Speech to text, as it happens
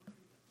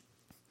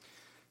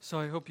So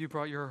I hope you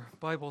brought your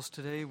Bibles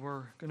today.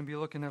 We're going to be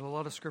looking at a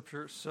lot of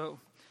scriptures. So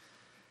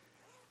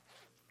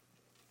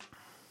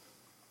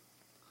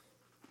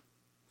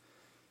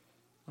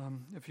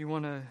if you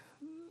want to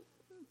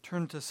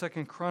turn to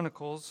 2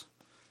 Chronicles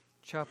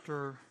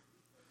chapter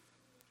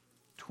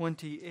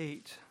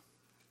 28,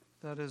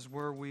 that is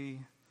where we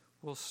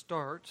will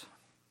start.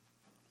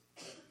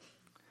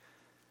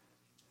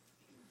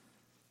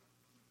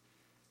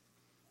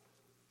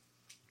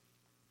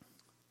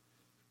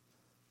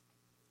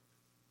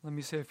 Let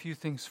me say a few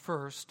things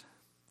first.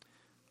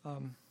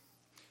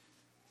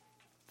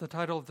 The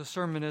title of the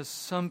sermon is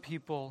Some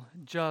People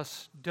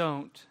Just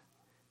Don't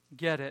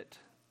Get It.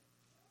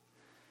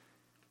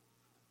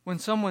 When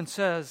someone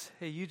says,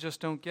 hey, you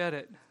just don't get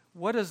it,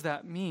 what does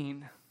that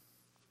mean?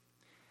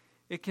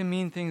 It can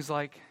mean things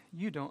like,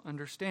 you don't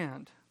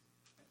understand.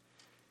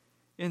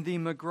 In the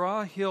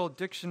McGraw-Hill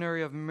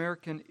Dictionary of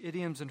American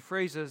Idioms and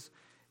Phrases,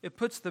 it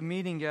puts the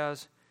meaning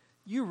as,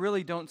 you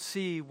really don't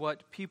see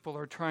what people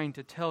are trying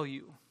to tell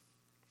you.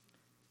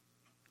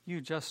 You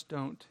just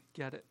don't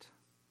get it.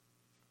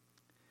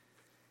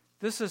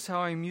 This is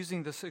how I'm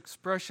using this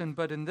expression,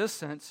 but in this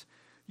sense,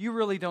 you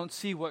really don't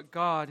see what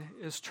God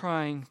is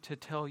trying to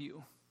tell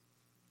you.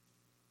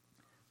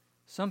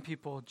 Some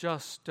people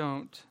just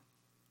don't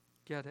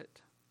get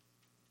it.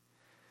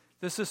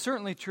 This is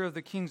certainly true of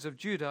the kings of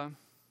Judah.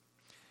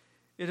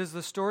 It is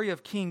the story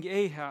of King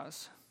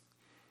Ahaz.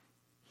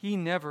 He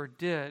never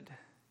did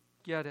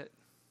get it.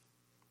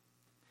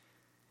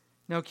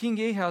 Now, King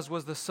Ahaz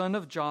was the son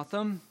of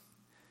Jotham,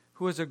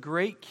 who was a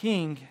great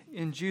king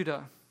in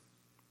Judah.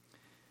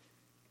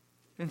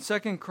 In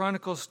 2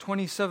 Chronicles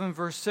 27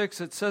 verse 6,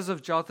 it says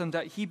of Jotham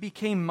that he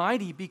became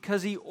mighty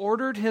because he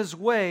ordered his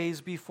ways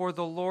before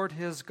the Lord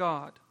his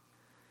God.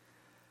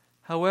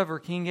 However,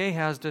 King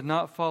Ahaz did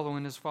not follow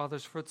in his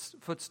father's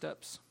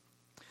footsteps.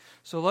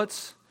 So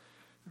let's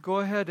go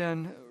ahead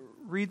and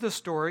read the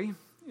story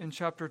in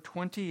chapter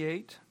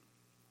 28.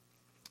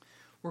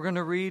 We're going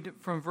to read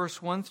from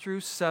verse 1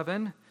 through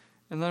 7.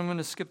 And then I'm going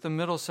to skip the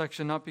middle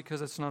section, not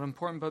because it's not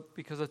important, but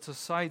because it's a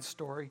side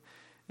story.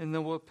 And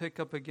then we'll pick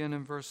up again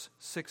in verse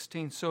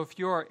 16. So if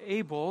you are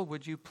able,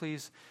 would you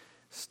please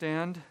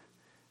stand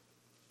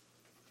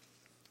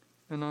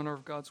in honor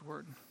of God's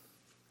word.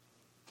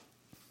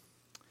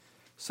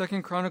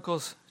 2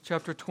 Chronicles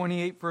chapter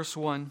 28, verse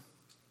 1.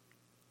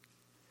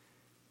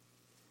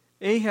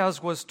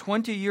 Ahaz was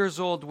 20 years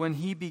old when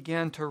he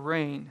began to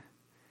reign,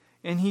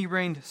 and he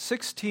reigned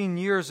 16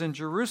 years in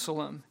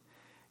Jerusalem.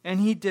 And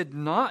he did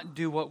not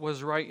do what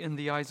was right in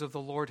the eyes of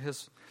the Lord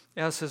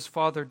as his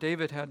father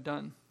David had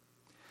done.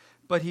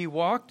 But he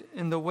walked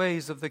in the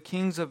ways of the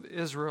kings of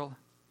Israel.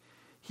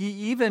 He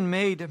even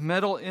made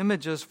metal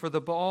images for the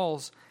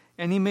Baals,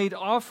 and he made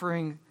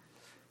offering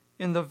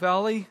in the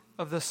valley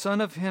of the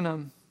son of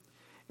Hinnom,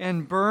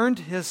 and burned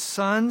his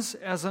sons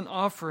as an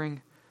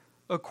offering,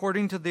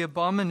 according to the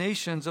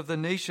abominations of the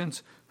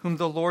nations whom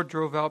the Lord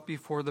drove out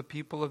before the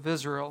people of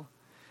Israel.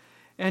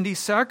 And he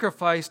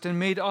sacrificed and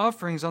made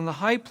offerings on the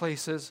high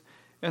places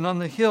and on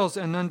the hills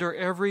and under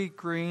every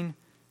green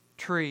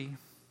tree.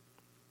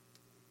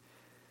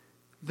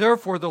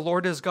 Therefore the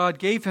Lord his God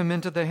gave him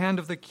into the hand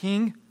of the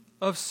king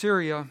of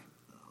Syria,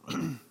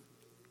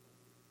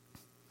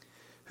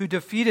 who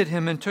defeated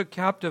him and took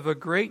captive a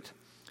great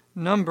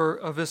number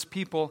of his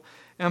people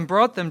and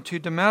brought them to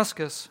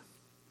Damascus.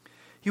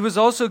 He was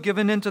also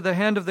given into the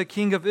hand of the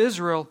king of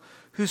Israel,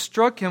 who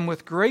struck him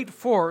with great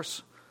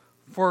force.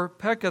 For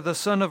Pekah the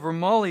son of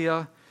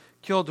Remaliah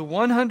killed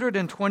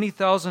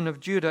 120,000 of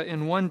Judah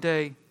in one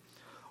day,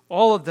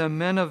 all of them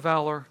men of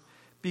valor,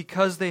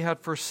 because they had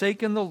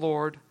forsaken the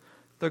Lord,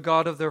 the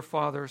God of their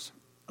fathers.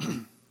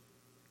 And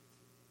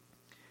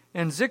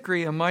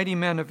Zichri, a mighty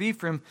man of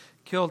Ephraim,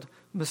 killed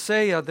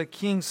Messiah the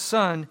king's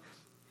son,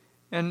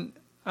 and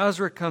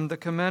Azrikam the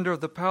commander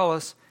of the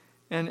palace,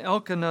 and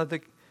Elkanah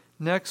the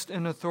next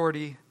in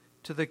authority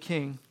to the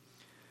king.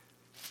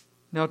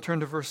 Now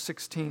turn to verse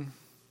 16.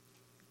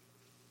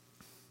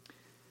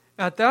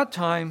 At that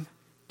time,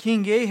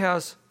 King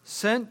Ahaz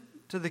sent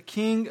to the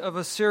king of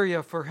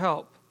Assyria for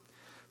help,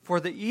 for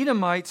the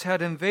Edomites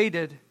had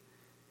invaded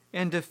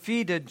and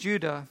defeated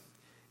Judah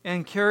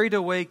and carried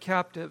away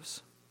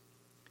captives.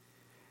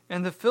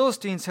 And the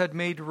Philistines had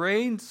made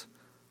raids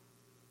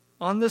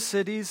on the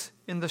cities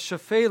in the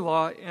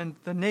Shephelah and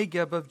the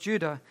Negeb of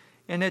Judah,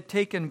 and had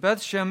taken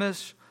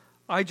Beth-Shemesh,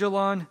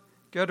 Aijalon,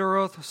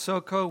 Gederoth,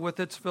 Soko with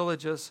its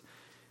villages,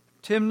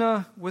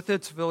 Timnah with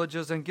its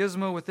villages, and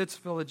Gizmo with its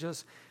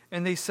villages,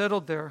 and they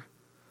settled there.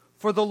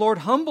 For the Lord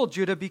humbled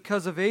Judah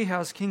because of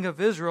Ahaz, king of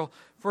Israel,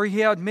 for he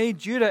had made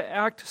Judah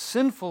act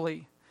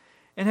sinfully,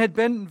 and had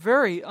been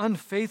very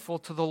unfaithful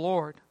to the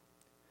Lord.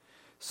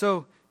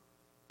 So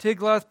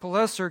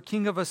Tiglath-Pileser,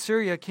 king of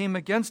Assyria, came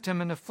against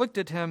him and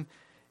afflicted him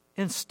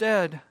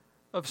instead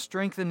of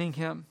strengthening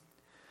him.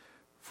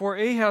 For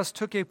Ahaz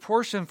took a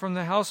portion from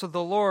the house of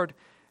the Lord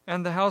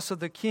and the house of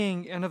the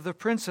king and of the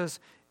princes,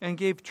 and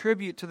gave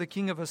tribute to the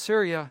king of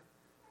Assyria,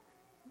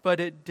 but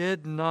it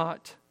did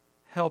not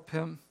help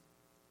him.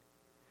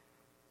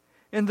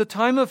 In the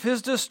time of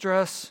his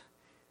distress,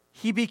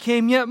 he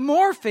became yet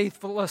more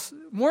faithless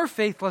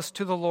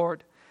to the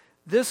Lord,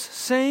 this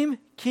same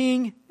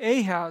King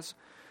Ahaz.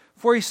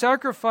 For he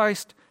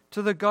sacrificed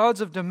to the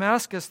gods of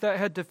Damascus that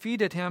had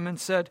defeated him, and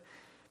said,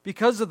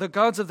 because of the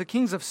gods of the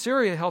kings of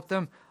Syria helped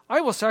them, I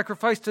will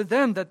sacrifice to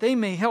them that they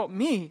may help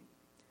me.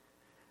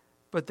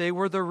 But they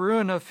were the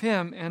ruin of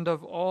him and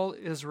of all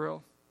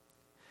Israel.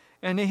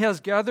 And Ahaz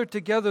gathered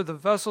together the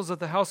vessels of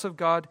the house of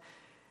God,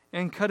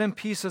 and cut in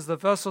pieces the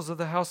vessels of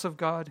the house of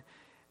God.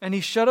 And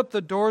he shut up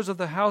the doors of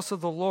the house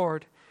of the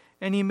Lord,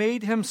 and he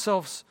made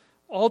himself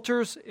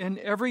altars in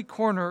every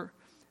corner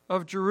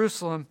of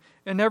Jerusalem.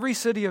 In every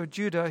city of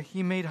Judah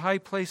he made high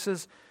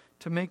places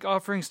to make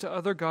offerings to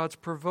other gods,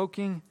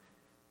 provoking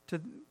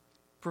to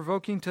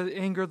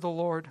anger the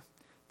Lord,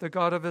 the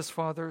God of his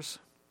fathers.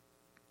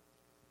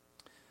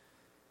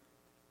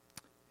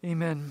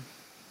 Amen.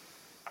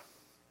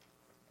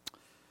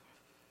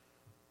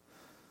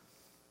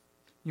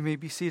 You may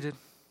be seated.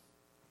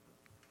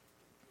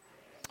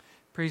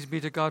 Praise be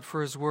to God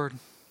for his word.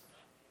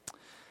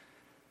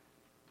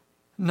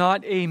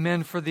 Not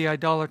amen for the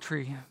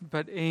idolatry,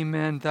 but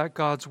amen that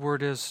God's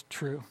word is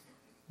true.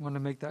 I want to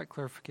make that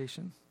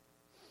clarification.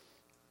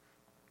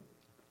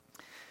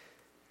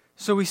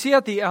 So we see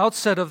at the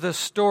outset of this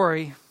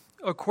story,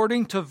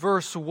 according to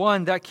verse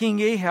 1, that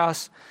King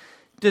Ahaz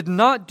did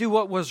not do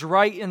what was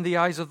right in the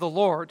eyes of the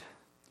Lord.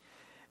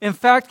 In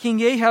fact,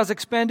 King Ahaz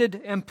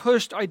expanded and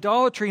pushed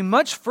idolatry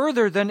much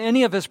further than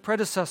any of his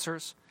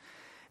predecessors.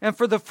 And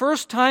for the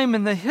first time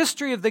in the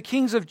history of the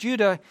kings of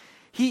Judah,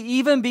 he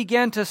even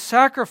began to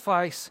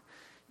sacrifice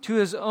to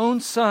his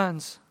own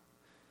sons.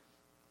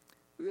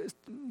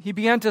 He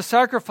began to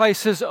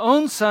sacrifice his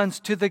own sons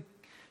to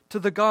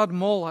the god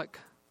Moloch.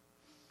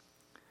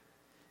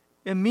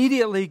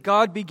 Immediately,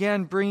 God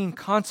began bringing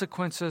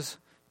consequences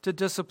to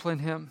discipline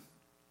him.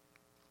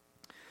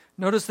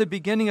 Notice the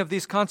beginning of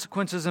these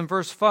consequences in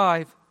verse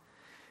 5.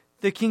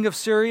 The king of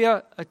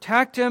Syria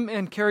attacked him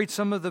and carried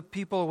some of the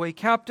people away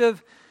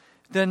captive.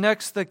 Then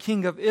next, the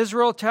king of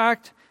Israel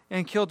attacked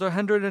and killed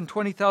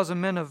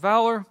 120,000 men of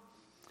valor.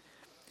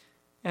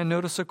 And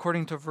notice,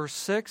 according to verse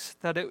 6,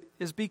 that it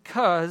is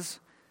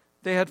because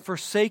they had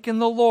forsaken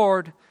the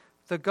Lord,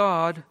 the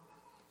God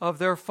of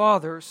their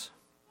fathers.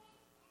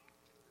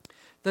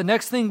 The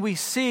next thing we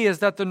see is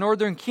that the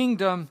northern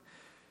kingdom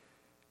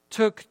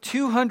took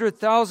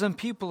 200,000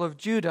 people of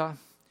Judah.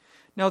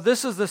 Now,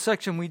 this is the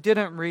section we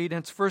didn't read.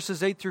 It's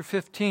verses 8 through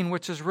 15,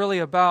 which is really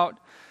about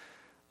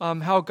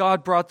how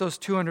God brought those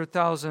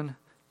 200,000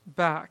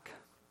 back.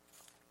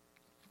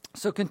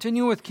 So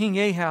continue with King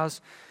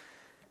Ahaz.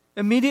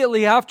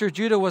 Immediately after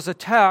Judah was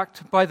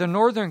attacked by the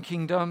northern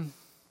kingdom,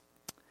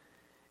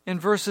 in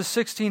verses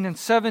 16 and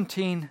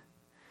 17,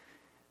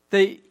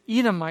 the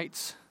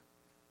Edomites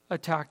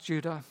attacked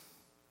Judah.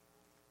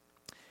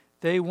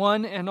 They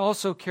won and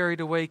also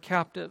carried away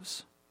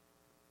captives.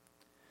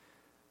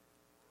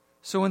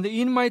 So when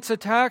the Edomites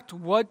attacked,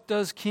 what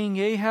does King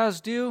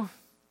Ahaz do?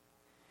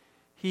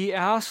 He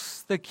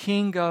asks the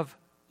king of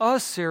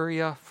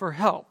Assyria for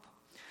help.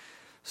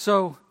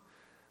 So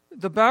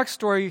the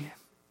backstory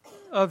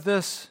of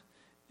this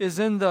is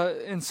in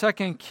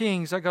 2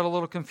 Kings. I got a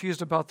little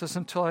confused about this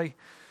until I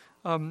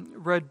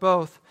read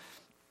both.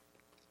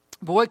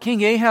 But what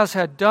King Ahaz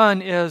had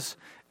done is,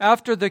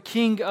 after the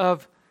king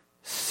of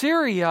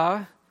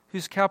Syria,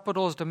 whose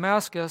capital is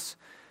Damascus,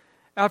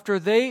 after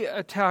they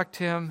attacked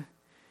him,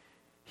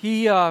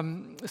 he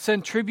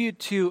sent tribute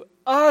to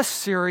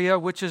Assyria,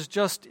 which is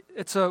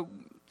it's a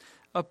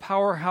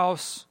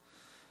powerhouse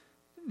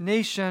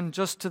nation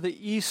just to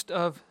the east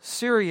of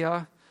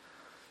Syria.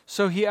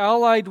 So he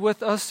allied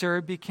with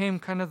Assyria, became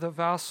kind of the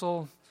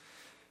vassal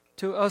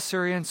to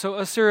Assyria. And so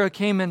Assyria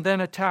came and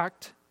then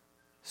attacked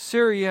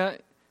Syria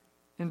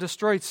and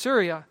destroyed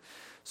Syria.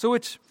 So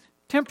which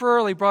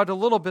temporarily brought a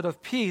little bit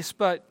of peace,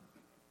 but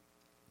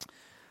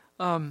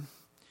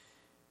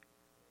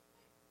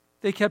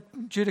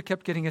Judah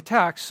kept getting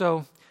attacked.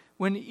 So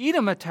when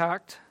Edom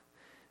attacked,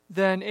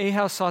 then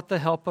Ahaz sought the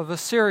help of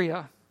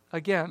Assyria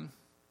again.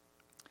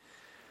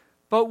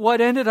 But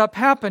what ended up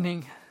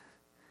happening?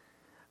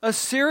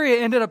 Assyria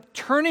ended up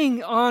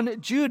turning on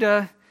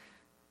Judah.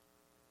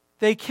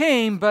 They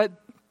came, but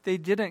they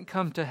didn't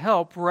come to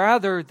help.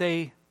 Rather,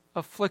 they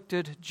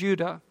afflicted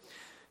Judah.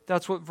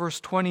 That's what verse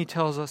 20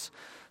 tells us.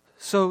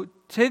 So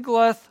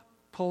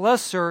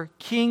Tiglath-Pileser,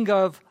 king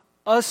of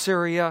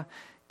Assyria,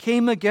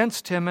 came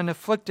against him and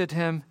afflicted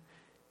him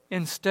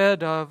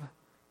instead of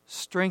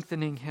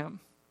strengthening him.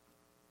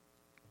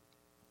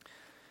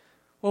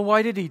 Well,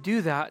 why did he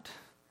do that?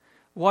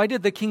 Why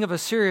did the king of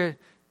Assyria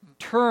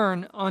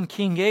turn on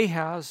King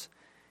Ahaz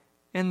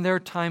in their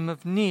time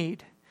of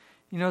need?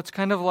 You know, it's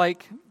kind of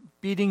like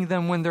beating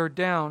them when they're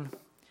down,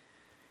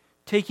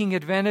 taking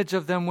advantage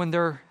of them when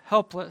they're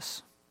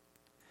helpless.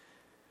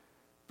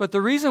 But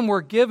the reason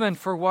we're given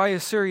for why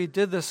Assyria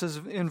did this is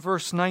in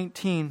verse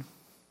 19.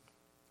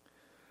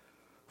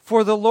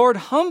 For the Lord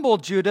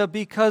humbled Judah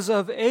because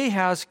of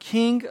Ahaz,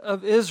 king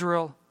of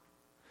Israel.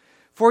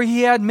 For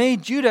he had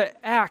made Judah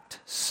act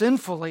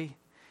sinfully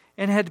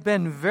and had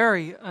been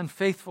very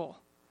unfaithful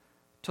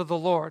to the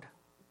Lord.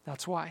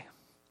 That's why.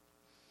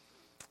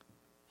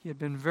 He had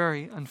been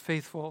very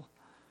unfaithful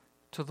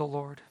to the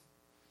Lord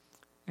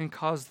and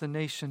caused the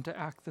nation to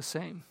act the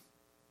same.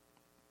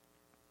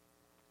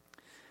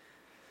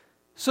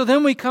 So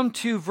then we come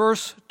to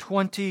verse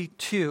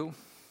 22.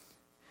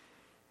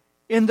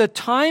 In the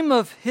time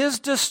of his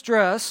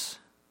distress,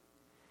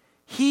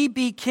 he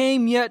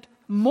became yet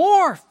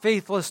more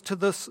faithless to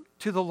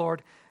the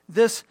Lord,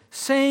 this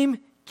same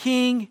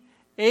King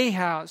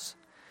Ahaz.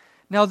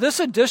 Now this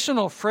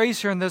additional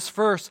phrase here in this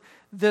verse,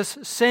 this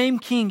same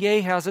King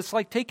Ahaz, it's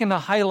like taking a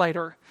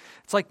highlighter.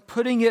 It's like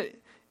putting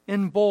it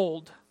in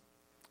bold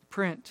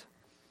print.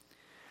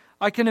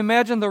 I can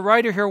imagine the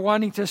writer here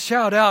wanting to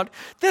shout out,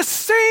 "This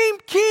same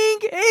King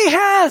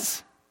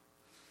Ahaz!"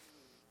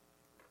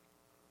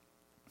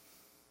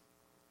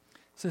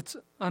 So it's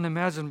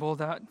unimaginable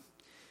that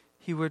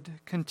he would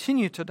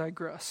continue to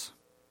digress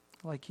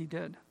like he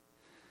did.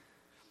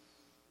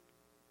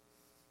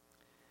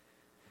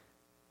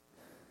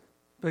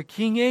 But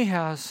King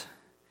Ahaz,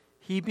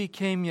 he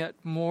became yet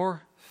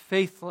more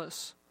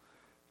faithless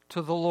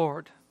to the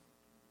Lord.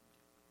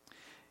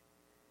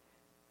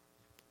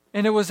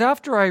 And it was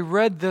after I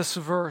read this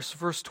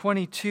verse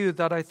 22,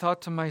 that I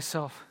thought to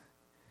myself,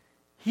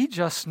 he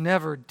just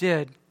never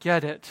did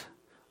get it.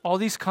 All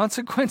these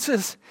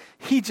consequences,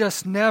 he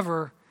just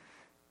never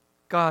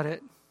got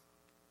it.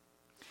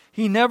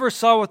 He never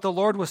saw what the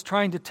Lord was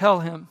trying to tell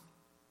him.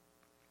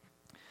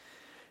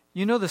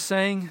 You know the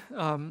saying,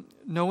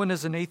 no one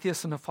is an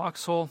atheist in a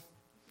foxhole?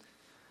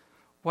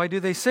 Why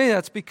do they say that?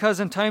 It's because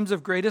in times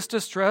of greatest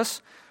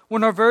distress,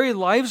 when our very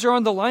lives are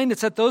on the line,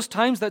 it's at those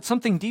times that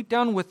something deep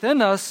down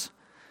within us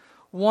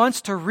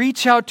wants to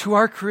reach out to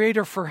our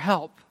Creator for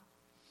help.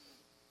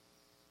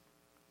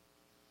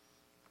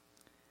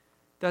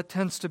 That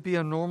tends to be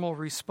a normal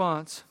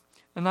response.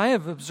 And I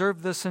have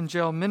observed this in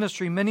jail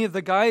ministry. Many of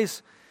the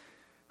guys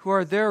who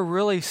are there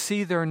really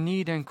see their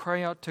need and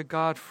cry out to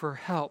God for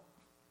help.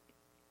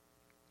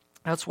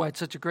 That's why it's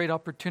such a great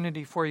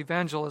opportunity for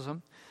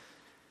evangelism.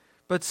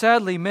 But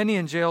sadly, many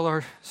in jail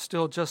are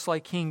still just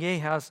like King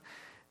Ahaz.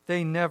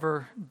 They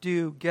never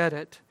do get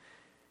it.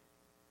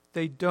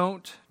 They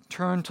don't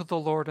turn to the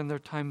Lord in their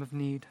time of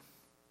need.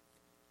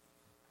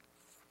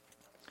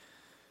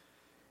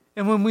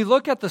 And when we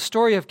look at the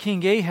story of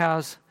King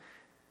Ahaz,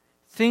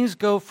 things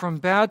go from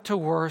bad to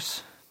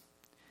worse.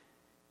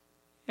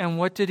 And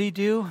what did he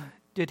do?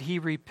 Did he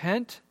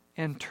repent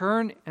and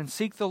turn and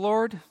seek the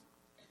Lord?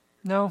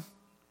 No.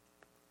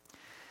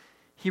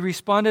 He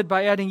responded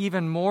by adding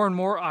even more and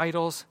more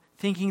idols,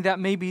 thinking that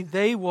maybe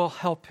they will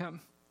help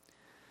him.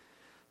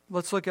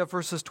 Let's look at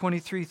verses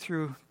 23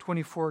 through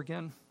 24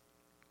 again.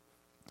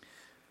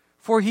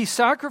 For he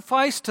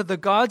sacrificed to the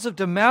gods of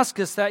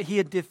Damascus that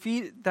had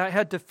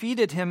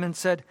defeated him, and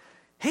said,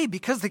 "Hey,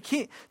 because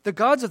the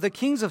gods of the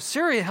kings of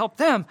Syria helped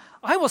them,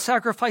 I will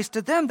sacrifice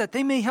to them that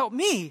they may help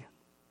me."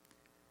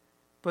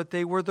 But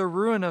they were the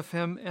ruin of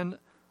him and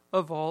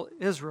of all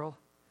Israel.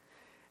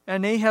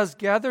 And Ahaz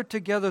gathered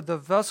together the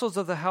vessels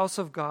of the house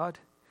of God,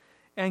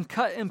 and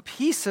cut in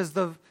pieces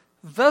the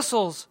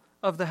vessels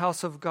of the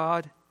house of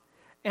God,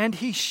 and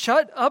he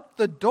shut up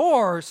the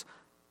doors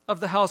of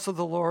the house of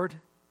the Lord,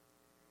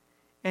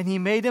 and he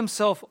made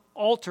himself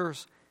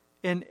altars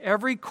in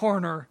every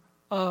corner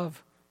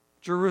of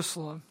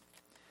Jerusalem.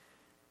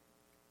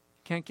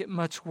 Can't get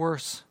much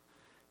worse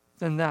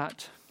than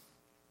that.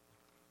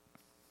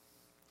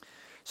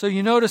 So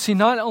you notice he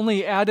not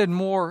only added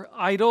more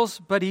idols,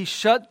 but he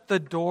shut the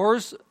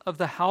doors of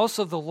the house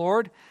of the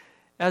Lord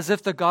as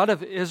if the God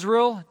of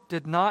Israel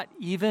did not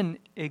even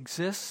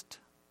exist.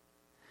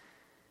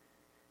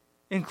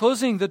 In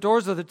closing the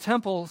doors of the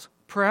temples,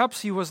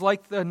 perhaps he was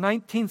like the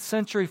 19th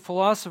century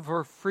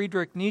philosopher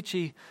Friedrich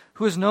Nietzsche,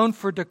 who is known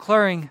for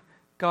declaring,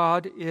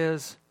 "God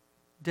is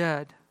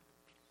dead."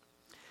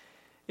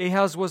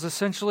 Ahaz was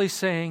essentially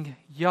saying,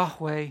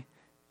 Yahweh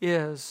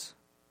is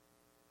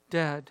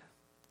dead.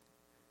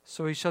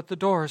 So he shut the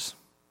doors.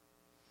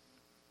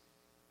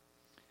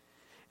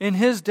 In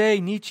his day,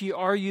 Nietzsche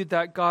argued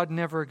that God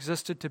never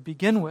existed to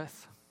begin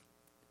with.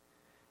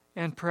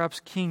 And perhaps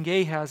King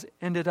Ahaz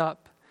ended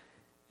up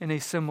in a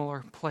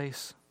similar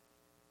place.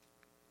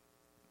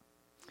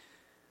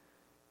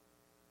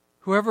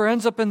 Whoever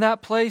ends up in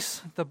that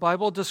place, the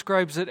Bible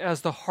describes it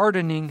as the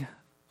hardening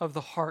of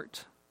the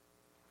heart.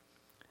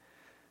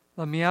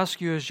 Let me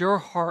ask you, is your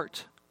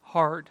heart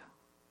hard?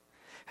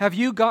 Have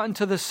you gotten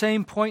to the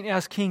same point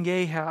as King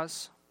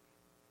Ahaz?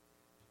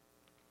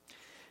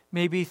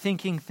 Maybe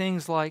thinking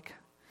things like,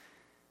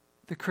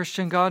 the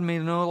Christian God may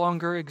no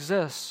longer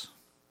exist.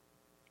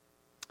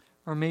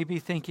 Or maybe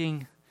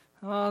thinking,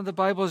 the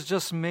Bible is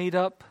just made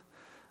up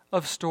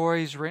of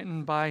stories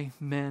written by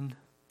men.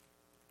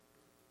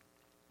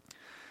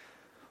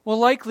 Well,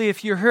 likely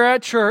if you're here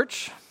at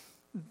church,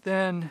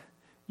 then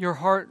your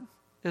heart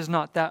is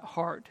not that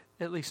hard,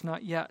 at least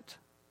not yet.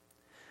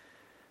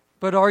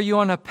 But are you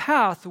on a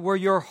path where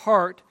your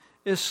heart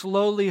is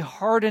slowly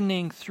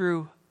hardening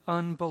through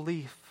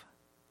unbelief?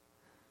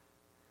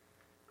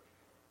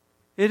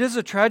 It is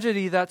a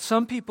tragedy that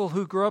some people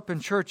who grow up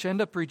in church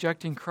end up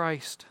rejecting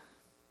Christ.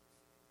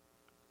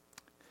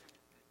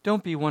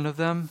 Don't be one of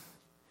them.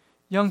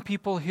 Young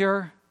people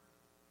here,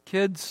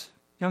 kids,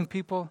 young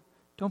people,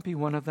 don't be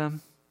one of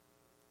them.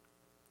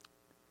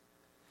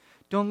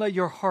 Don't let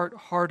your heart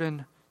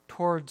harden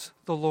towards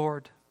the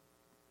Lord.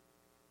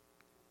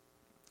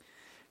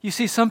 You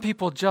see, some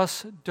people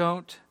just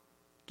don't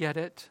get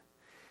it.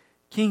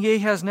 King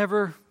Ahaz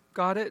never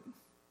got it.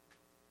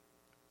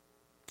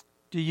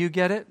 Do you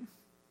get it?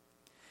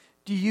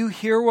 Do you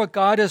hear what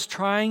God is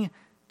trying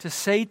to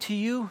say to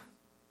you?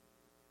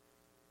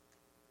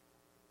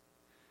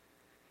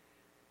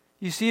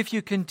 You see, if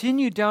you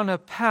continue down a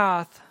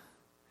path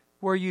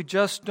where you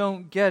just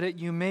don't get it,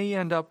 you may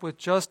end up with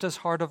just as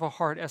hard of a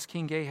heart as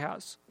King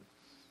Ahaz.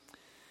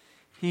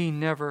 He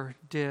never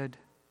did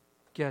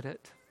get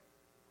it.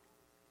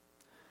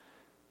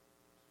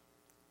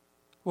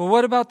 Well,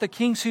 what about the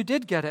kings who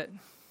did get it?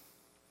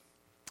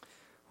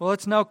 Well,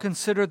 let's now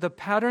consider the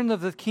pattern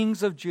of the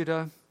kings of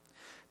Judah,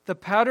 the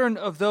pattern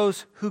of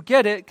those who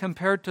get it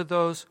compared to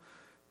those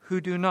who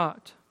do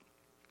not.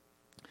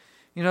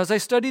 You know, as I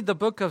studied the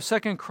book of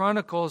 2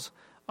 Chronicles,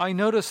 I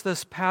noticed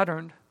this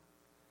pattern.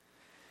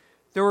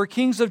 There were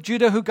kings of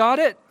Judah who got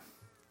it,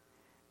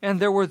 and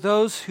there were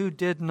those who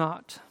did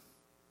not.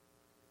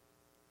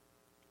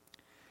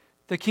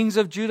 The kings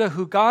of Judah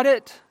who got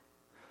it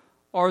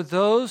are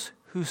those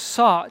who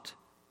sought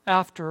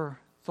after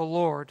the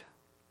Lord.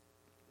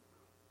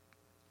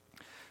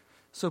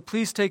 So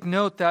please take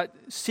note that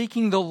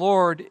seeking the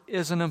Lord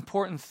is an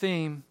important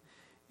theme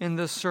in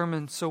this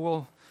sermon, so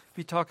we'll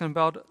be talking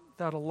about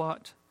that a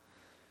lot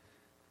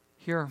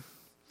here.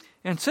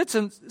 And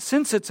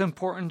since it's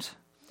important,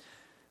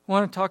 I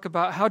want to talk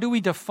about how do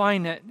we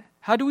define it?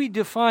 How do we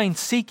define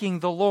seeking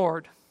the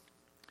Lord?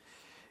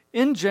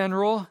 In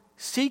general,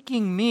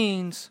 seeking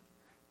means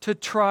to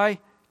try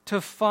to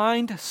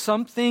find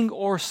something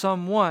or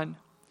someone.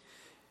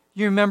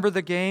 You remember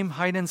the game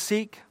hide and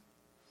seek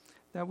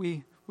that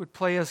we would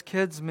play as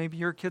kids? Maybe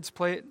your kids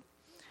play it.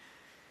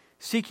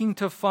 Seeking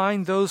to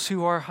find those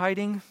who are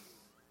hiding.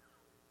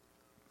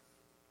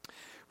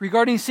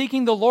 Regarding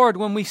seeking the Lord,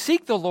 when we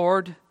seek the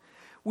Lord,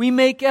 we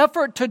make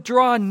effort to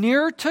draw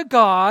near to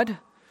God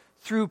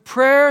through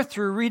prayer,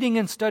 through reading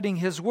and studying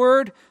His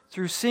Word,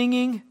 through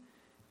singing,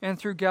 and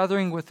through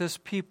gathering with His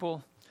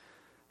people.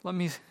 Let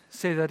me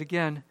say that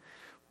again.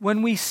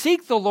 When we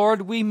seek the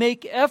Lord, we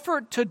make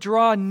effort to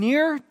draw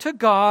near to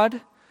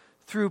God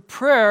through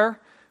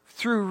prayer,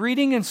 through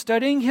reading and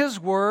studying His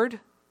Word,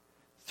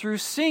 through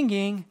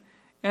singing,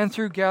 and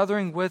through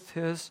gathering with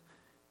His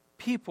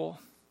people.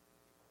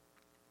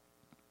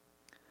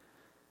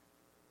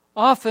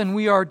 Often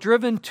we are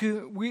driven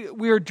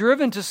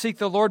to seek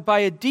the Lord by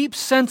a deep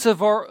sense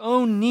of our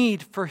own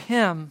need for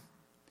Him.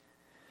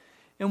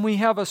 And we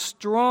have a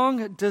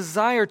strong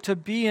desire to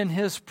be in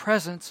His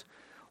presence.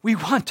 We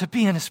want to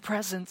be in His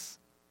presence.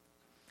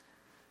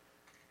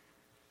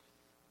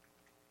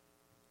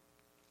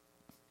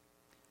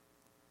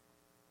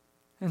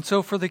 And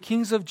so for the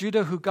kings of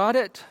Judah who got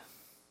it,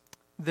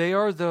 they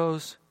are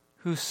those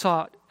who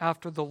sought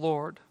after the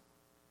Lord.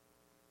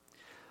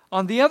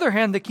 On the other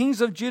hand, the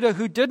kings of Judah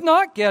who did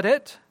not get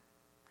it,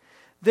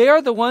 they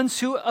are the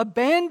ones who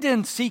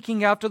abandoned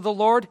seeking after the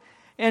Lord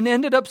and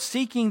ended up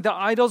seeking the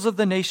idols of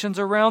the nations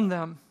around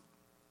them.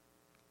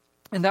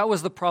 And that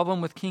was the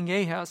problem with King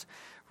Ahaz.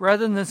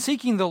 Rather than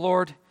seeking the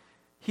Lord,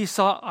 he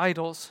sought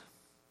idols.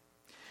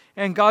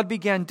 And God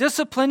began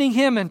disciplining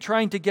him and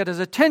trying to get his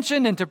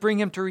attention and to bring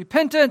him to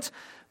repentance,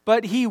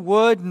 but he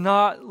would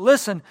not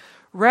listen.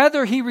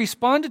 Rather, he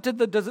responded to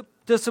the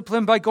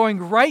discipline by going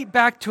right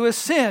back to his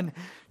sin,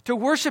 to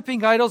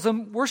worshiping idols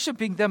and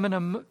worshiping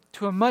them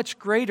to a much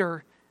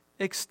greater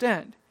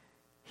extent.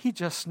 He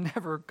just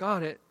never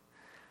got it.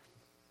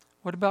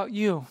 What about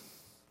you?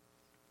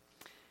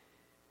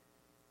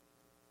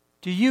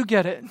 Do you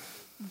get it?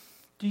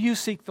 Do you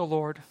seek the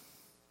Lord?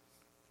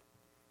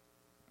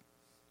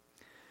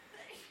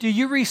 Do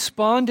you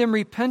respond in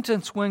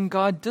repentance when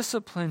God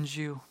disciplines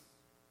you?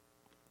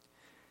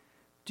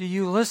 Do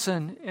you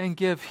listen and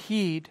give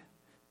heed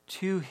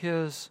to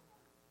His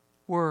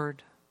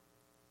word?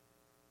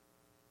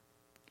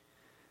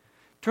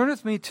 Turn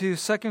with me to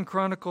 2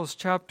 Chronicles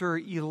chapter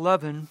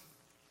 11.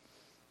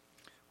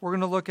 We're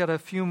going to look at a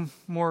few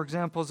more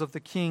examples of the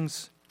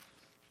kings.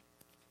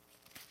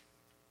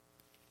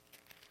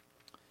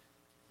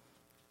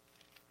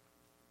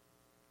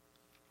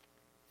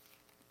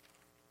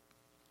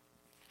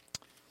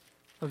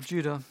 Of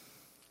Judah.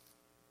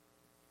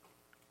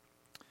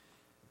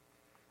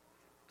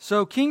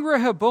 So King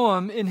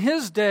Rehoboam, in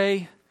his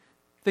day,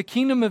 the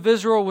kingdom of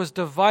Israel was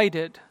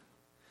divided.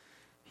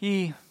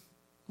 He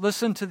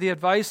listened to the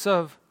advice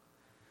of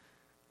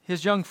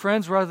his young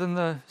friends rather than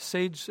the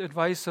sage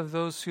advice of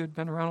those who had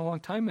been around a long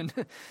time and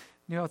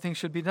knew how things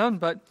should be done.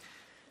 But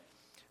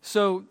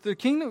so the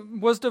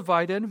kingdom was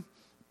divided.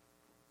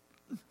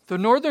 The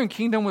northern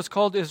kingdom was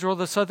called Israel.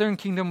 The southern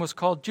kingdom was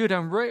called Judah.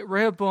 And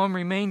Rehoboam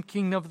remained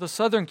king of the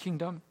southern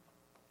kingdom.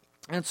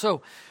 And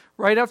so,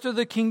 right after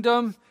the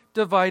kingdom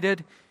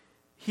divided,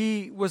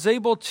 he was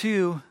able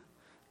to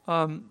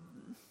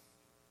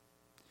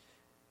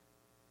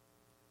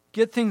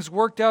get things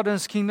worked out in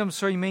his kingdom,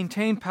 so he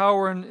maintained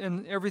power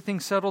and everything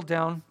settled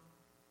down.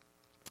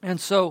 And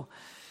so,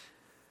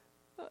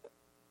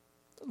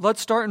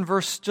 let's start in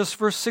verse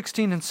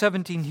 16 and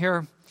 17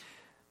 here,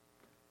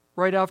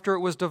 right after it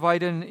was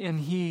divided and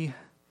he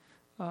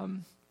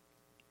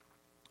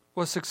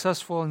was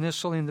successful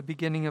initially in the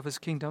beginning of his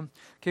kingdom.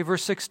 Okay,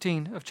 verse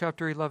 16 of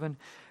chapter 11.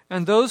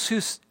 And those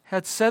who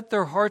had set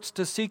their hearts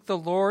to seek the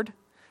Lord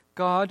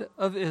God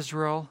of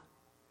Israel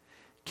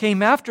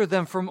came after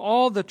them from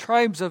all the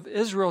tribes of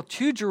Israel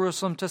to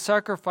Jerusalem to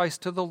sacrifice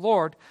to the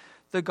Lord,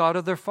 the God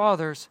of their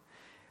fathers.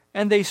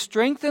 And they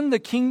strengthened the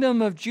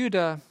kingdom of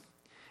Judah,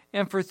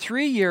 and for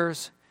 3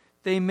 years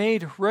they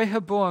made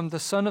Rehoboam the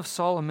son of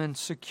Solomon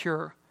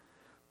secure,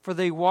 for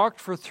they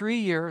walked for 3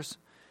 years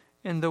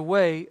in the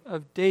way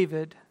of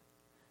David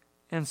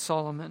and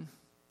Solomon.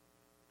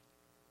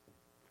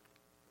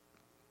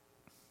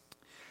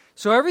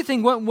 So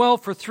everything went well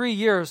for 3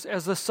 years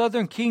as the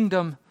southern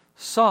kingdom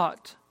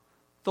sought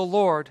the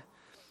Lord.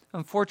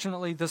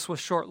 Unfortunately, this was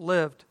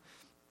short-lived.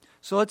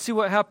 So let's see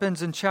what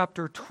happens in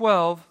chapter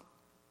 12,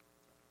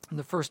 in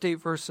the first 8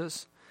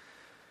 verses.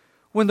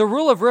 When the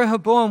rule of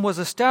Rehoboam was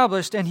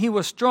established and he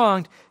was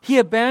strong, he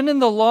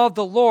abandoned the law of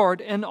the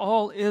Lord and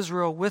all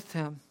Israel with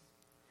him.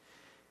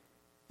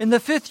 In the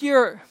 5th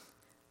year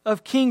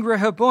of King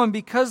Rehoboam,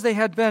 because they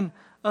had been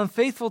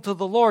unfaithful to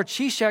the Lord,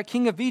 Shishak,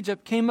 king of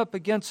Egypt, came up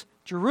against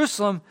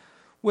Jerusalem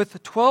with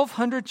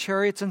 1,200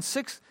 chariots and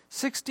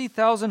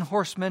 60,000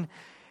 horsemen,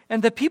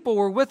 and the people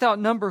were without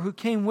number who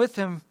came with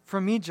him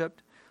from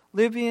Egypt.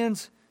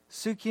 Libyans,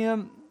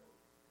 Sukkiim,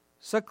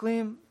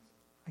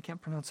 I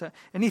can't pronounce that,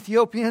 and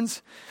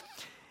Ethiopians.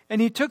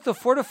 And he took the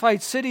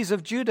fortified cities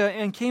of Judah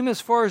and came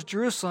as far as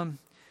Jerusalem.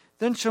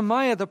 Then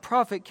Shemaiah the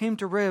prophet came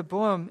to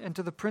Rehoboam and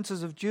to the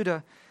princes of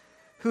Judah,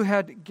 who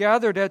had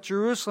gathered at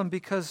Jerusalem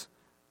because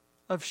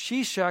of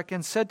Shishak,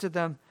 and said to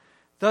them,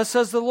 Thus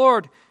says the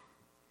Lord,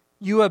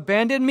 you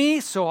abandoned me,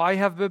 so I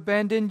have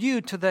abandoned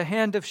you to the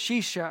hand of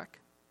Shishak.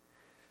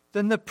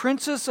 Then the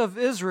princes of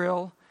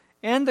Israel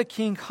and the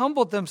king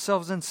humbled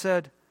themselves and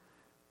said,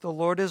 The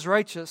Lord is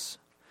righteous.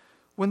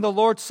 When the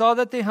Lord saw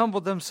that they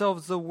humbled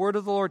themselves, the word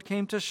of the Lord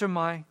came to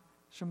Shemaiah.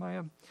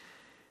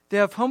 They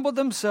have humbled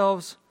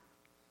themselves.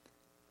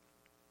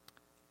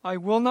 I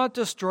will not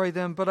destroy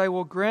them, but I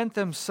will grant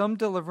them some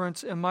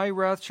deliverance, and my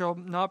wrath shall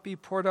not be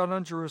poured out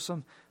on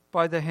Jerusalem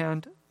by the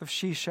hand of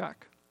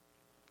Shishak.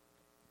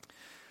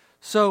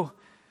 So,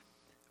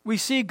 we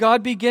see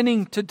God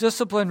beginning to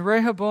discipline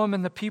Rehoboam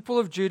and the people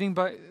of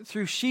Judah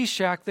through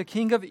Shishak, the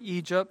king of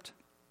Egypt.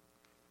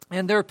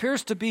 And there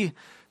appears to be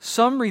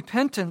some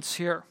repentance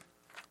here.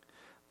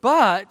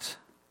 But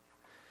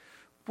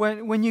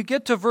when you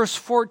get to verse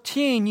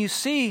 14, you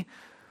see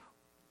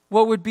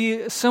what would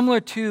be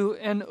similar to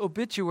an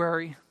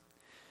obituary.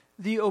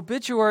 The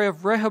obituary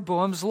of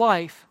Rehoboam's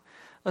life.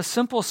 A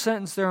simple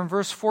sentence there in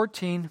verse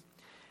 14.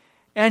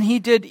 And he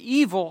did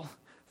evil,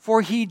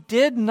 for he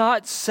did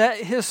not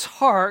set his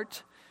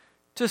heart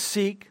to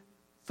seek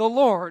the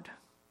Lord.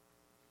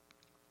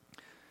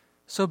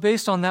 So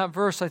based on that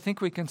verse, I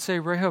think we can say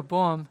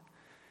Rehoboam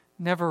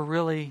never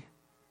really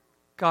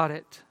got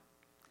it.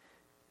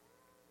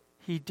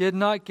 He did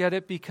not get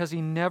it because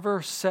he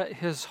never set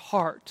his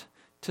heart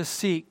to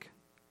seek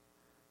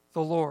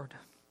the Lord.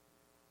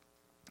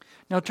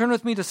 Now turn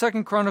with me to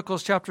 2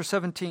 Chronicles chapter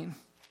 17.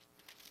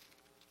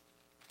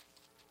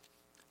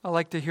 I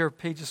like to hear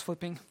pages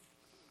flipping.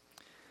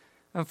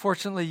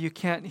 Unfortunately, you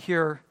can't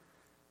hear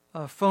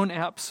phone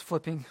apps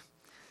flipping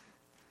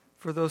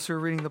for those who are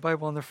reading the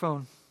Bible on their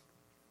phone.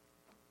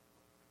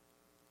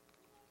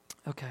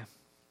 Okay.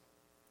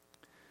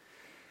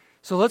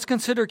 So let's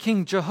consider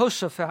King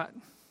Jehoshaphat.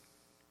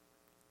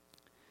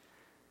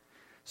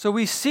 So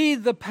we see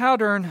the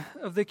pattern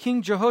of the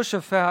King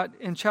Jehoshaphat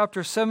in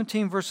chapter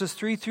 17, verses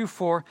 3 through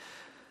 4.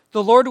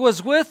 The Lord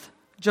was with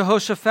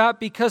Jehoshaphat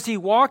because he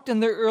walked in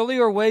the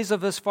earlier ways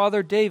of his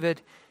father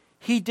David.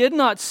 He did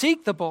not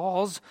seek the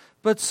Baals,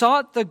 but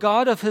sought the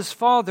God of his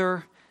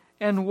father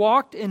and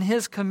walked in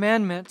his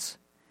commandments,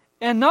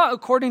 and not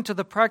according to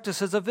the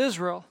practices of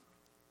Israel.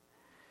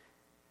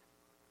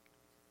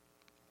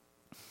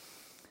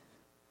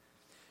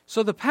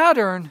 So the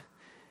pattern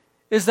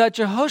is that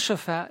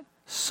Jehoshaphat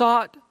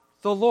sought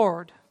the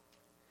Lord.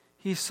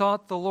 He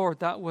sought the Lord.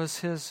 That was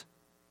his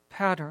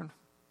pattern.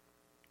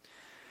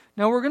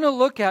 Now we're going to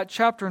look at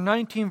chapter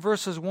 19,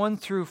 verses 1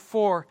 through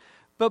 4.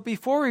 But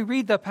before we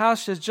read the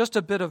passage, just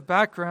a bit of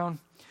background.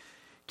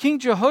 King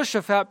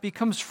Jehoshaphat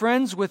becomes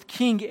friends with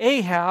King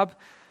Ahab,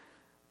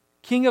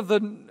 king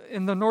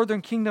in the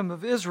northern kingdom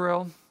of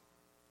Israel.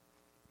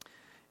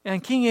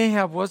 And King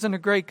Ahab wasn't a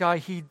great guy.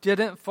 He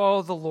didn't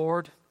follow the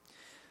Lord.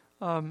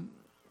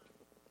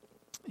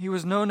 He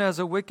was known as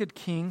a wicked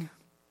king.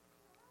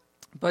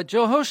 But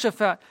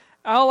Jehoshaphat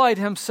allied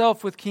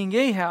himself with King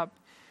Ahab.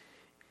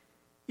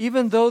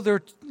 Even though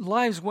their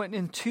lives went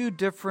in two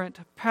different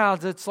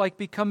paths, it's like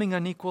becoming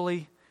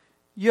unequally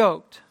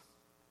yoked.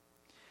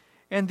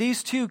 And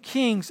these two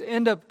kings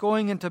end up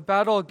going into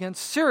battle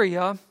against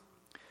Syria.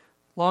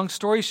 Long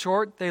story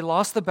short, they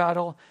lost the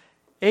battle.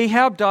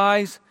 Ahab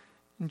dies,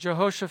 and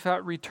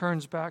Jehoshaphat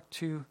returns back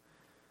to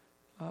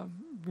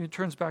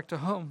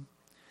home.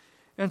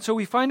 And so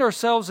we find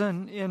ourselves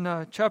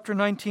in chapter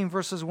 19,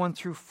 verses 1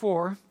 through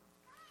 4.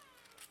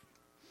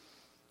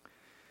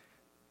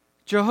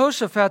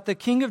 Jehoshaphat, the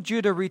king of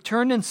Judah,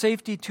 returned in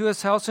safety to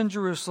his house in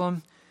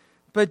Jerusalem.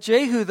 But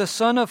Jehu, the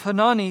son of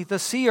Hanani, the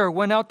seer,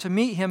 went out to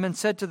meet him and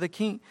said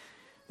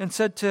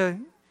to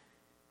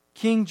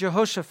King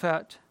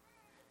Jehoshaphat,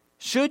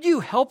 "Should you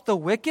help the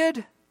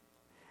wicked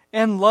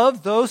and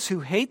love those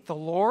who hate the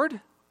Lord?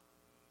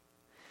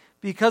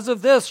 Because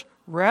of this,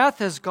 wrath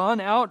has gone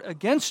out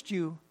against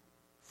you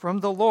from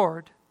the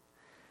Lord.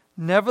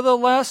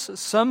 Nevertheless,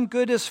 some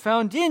good is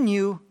found in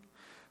you,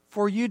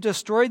 for you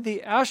destroyed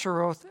the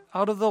Asheroth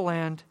out of the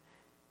land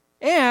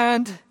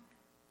and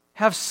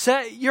have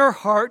set your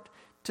heart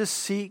to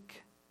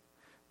seek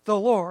the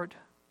Lord."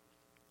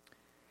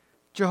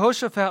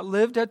 Jehoshaphat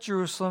lived at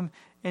Jerusalem,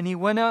 and he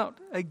went out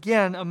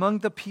again among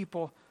the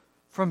people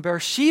from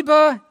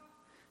Beersheba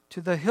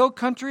to the hill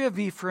country of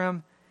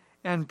Ephraim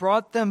and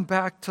brought them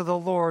back to the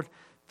Lord,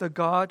 the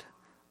God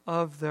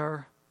of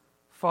their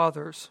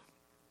fathers.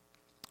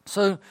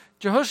 So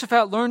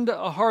Jehoshaphat learned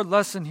a hard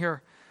lesson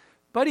here,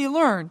 but he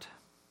learned.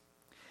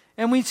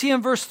 And we see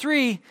in verse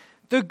 3,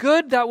 the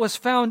good that was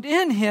found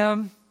in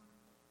him,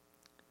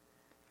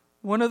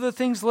 one of the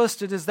things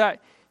listed is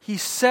that he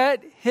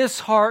set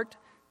his heart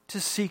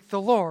to seek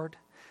the Lord.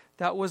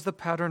 That was the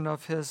pattern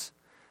of his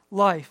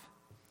life.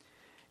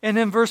 And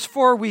in verse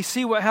 4, we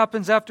see what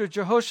happens after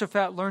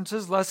Jehoshaphat learns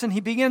his lesson. He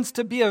begins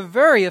to be a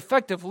very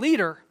effective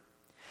leader.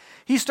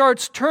 He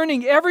starts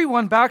turning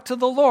everyone back to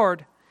the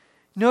Lord.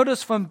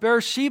 Notice from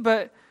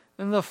Beersheba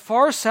in the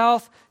far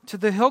south to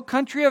the hill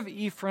country of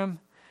Ephraim,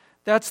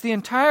 that's the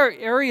entire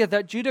area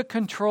that Judah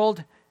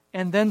controlled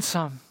and then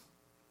some.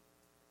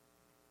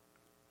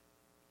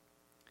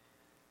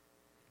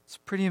 It's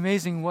pretty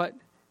amazing what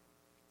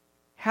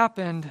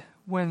happened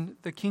when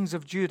the kings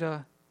of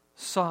Judah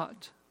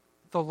sought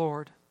the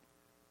Lord.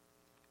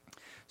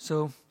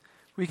 So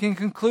we can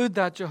conclude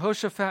that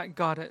Jehoshaphat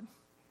got it.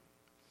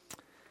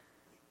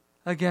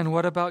 Again,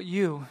 what about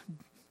you?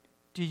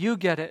 Do you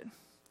get it?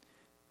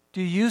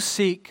 Do you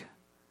seek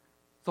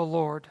the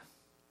Lord?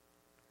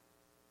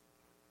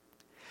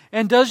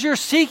 And does your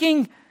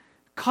seeking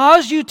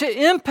cause you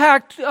to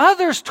impact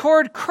others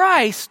toward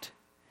Christ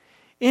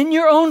in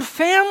your own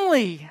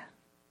family?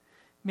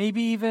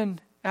 Maybe even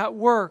at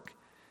work,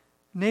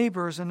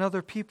 neighbors, and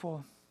other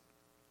people.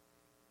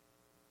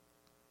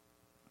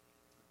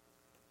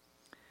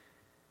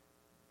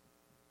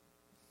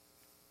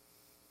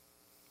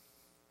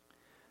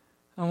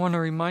 I want to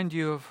remind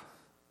you of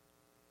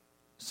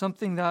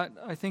something that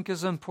I think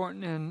is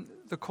important in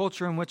the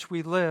culture in which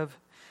we live.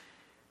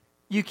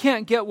 You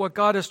can't get what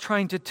God is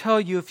trying to tell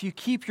you if you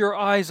keep your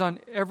eyes on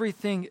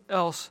everything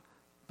else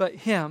but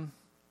Him.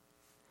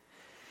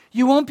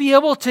 You won't be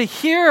able to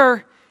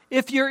hear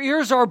if your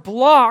ears are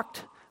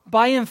blocked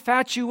by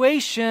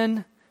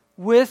infatuation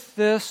with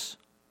this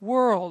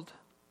world.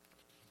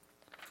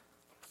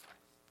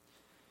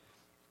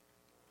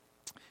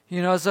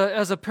 You know,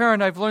 as a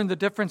parent, I've learned the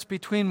difference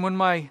between when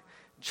my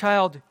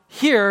child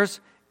hears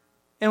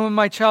and when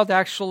my child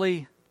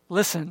actually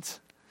listens.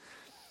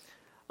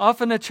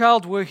 Often a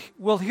child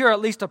will hear at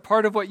least a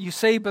part of what you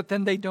say, but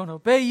then they don't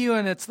obey you,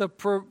 and it's the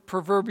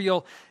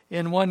proverbial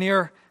in one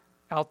ear,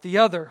 out the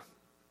other.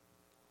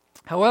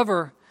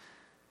 However,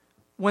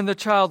 when the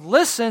child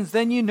listens,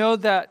 then you know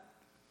that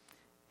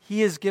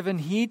he is given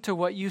heed to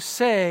what you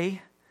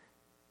say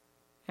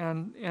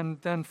and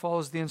then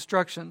follows the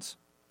instructions.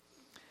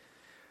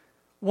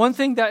 One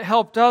thing that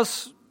helped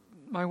us,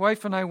 my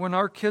wife and I, when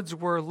our kids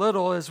were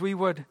little, is we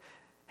would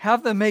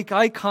have them make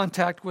eye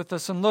contact with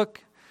us and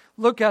look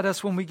at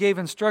us when we gave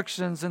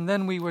instructions, and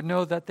then we would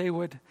know that they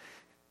would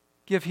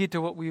give heed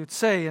to what we would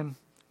say and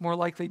more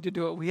likely to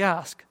do what we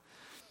ask.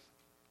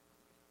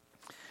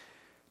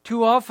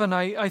 Too often,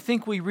 I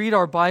think we read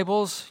our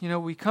Bibles,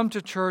 we come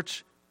to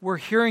church, we're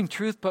hearing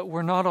truth, but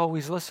we're not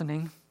always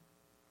listening.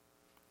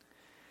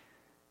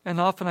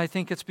 And often I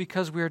think it's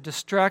because we are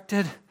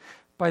distracted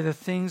by the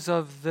things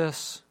of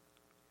this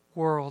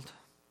world.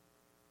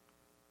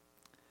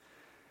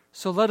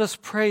 So let us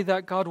pray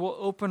that God will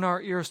open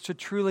our ears to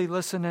truly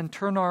listen and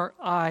turn our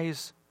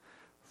eyes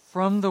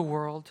from the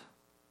world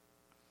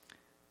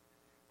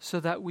so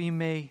that we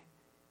may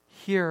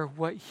hear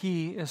what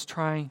He is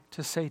trying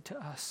to say to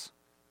us.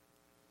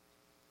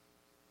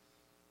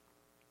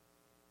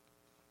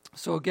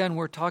 So again,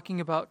 we're talking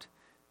about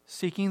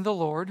seeking the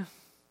Lord,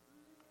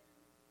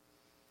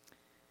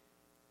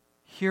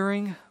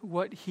 hearing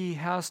what He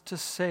has to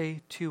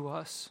say to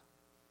us.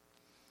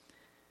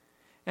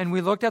 And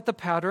we looked at the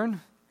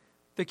pattern.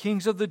 The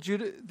kings of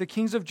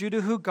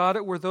Judah who got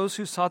it were those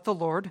who sought the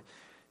Lord.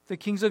 The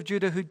kings of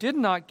Judah who did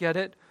not get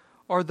it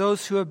are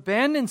those who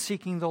abandoned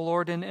seeking the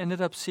Lord and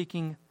ended up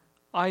seeking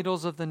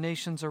idols of the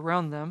nations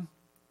around them.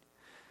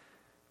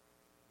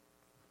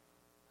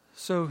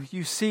 So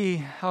you see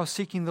how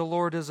seeking the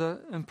Lord is an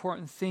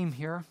important theme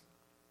here.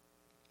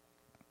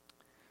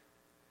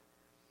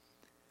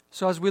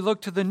 So as we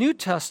look to the New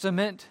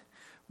Testament,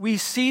 we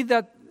see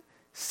that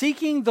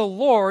seeking the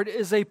Lord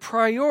is a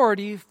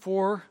priority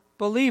for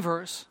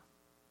believers.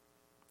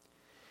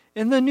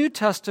 In the New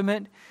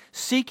Testament,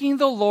 seeking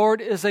the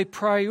Lord is a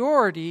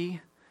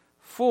priority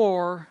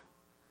for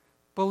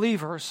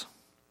believers.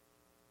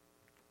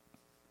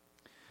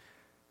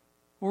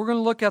 We're going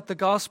to look at the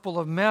Gospel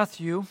of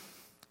Matthew.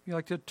 If you'd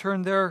like to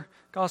turn there,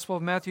 Gospel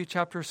of Matthew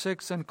chapter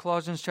 6 and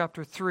Colossians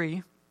chapter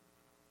 3.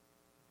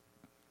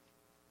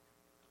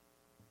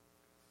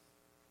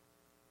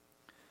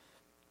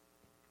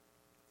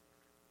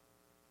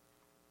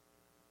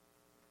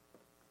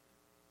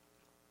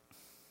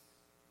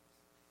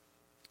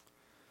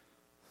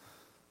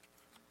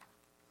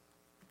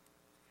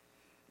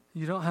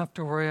 You don't have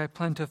to worry. I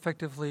plan to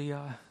effectively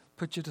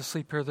put you to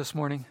sleep here this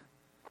morning.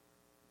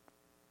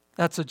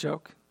 That's a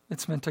joke.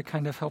 It's meant to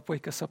kind of help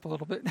wake us up a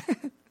little bit.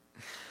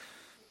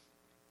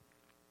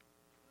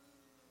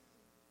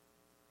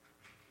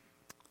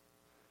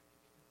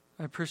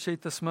 I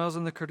appreciate the smiles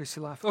and the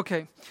courtesy laugh.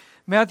 Okay,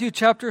 Matthew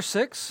chapter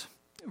 6,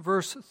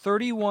 verse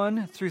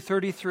 31 through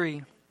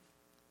 33.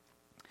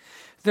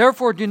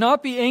 Therefore, do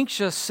not be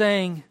anxious,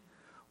 saying,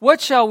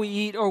 "What shall we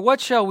eat, or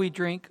what shall we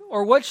drink,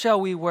 or what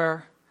shall we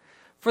wear?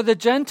 For the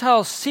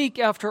Gentiles seek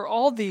after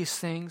all these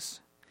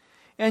things,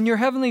 and your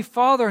heavenly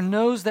Father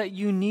knows that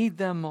you need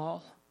them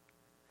all.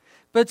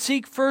 But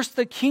seek first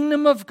the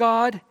kingdom of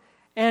God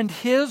and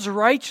His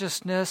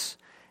righteousness,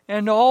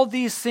 and all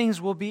these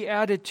things will be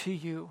added to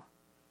you."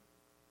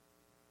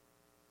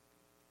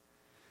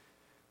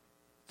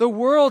 The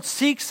world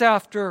seeks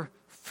after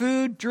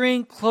food,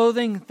 drink,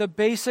 clothing, the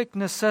basic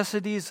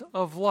necessities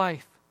of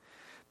life.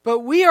 But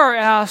we are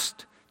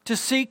asked to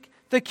seek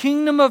the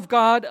kingdom of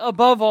God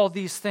above all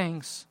these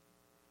things.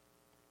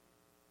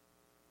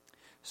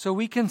 So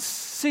we can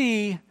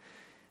see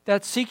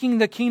that seeking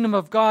the kingdom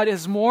of God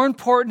is more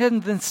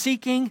important than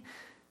seeking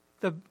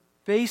the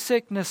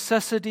basic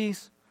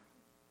necessities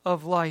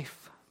of life.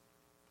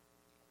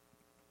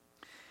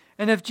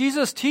 And if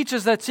Jesus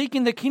teaches that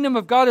seeking the kingdom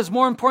of God is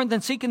more important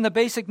than seeking the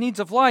basic needs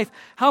of life,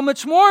 how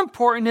much more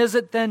important is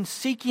it than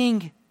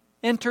seeking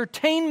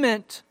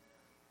entertainment,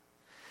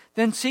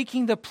 than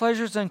seeking the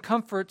pleasures and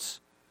comforts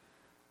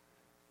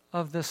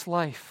of this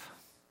life?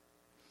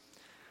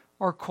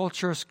 Our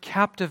culture is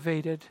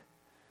captivated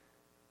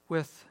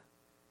with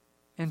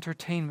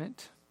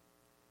entertainment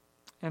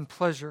and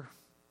pleasure.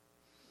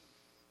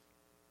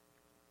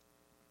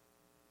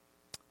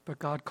 But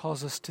God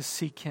calls us to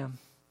seek Him.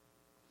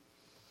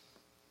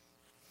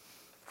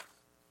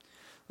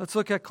 Let's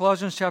look at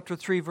Colossians chapter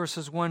 3,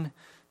 verses 1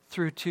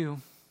 through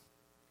 2.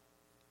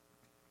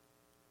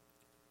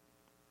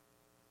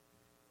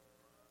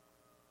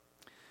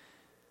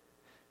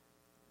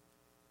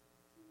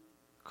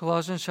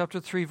 Colossians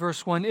chapter 3,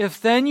 verse 1. If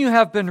then you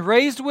have been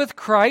raised with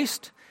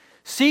Christ,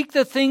 seek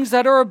the things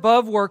that are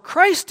above, where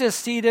Christ is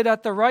seated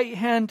at the right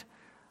hand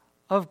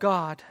of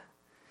God.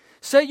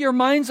 Set your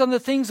minds on the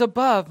things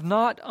above,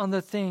 not on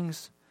the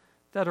things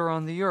that are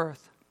on the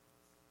earth.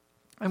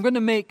 I'm going to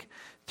make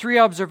 3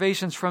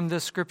 observations from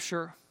this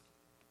scripture.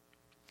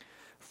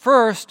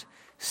 First,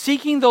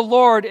 seeking the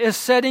Lord is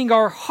setting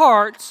our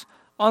hearts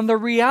on the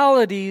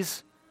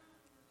realities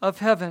of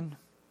heaven.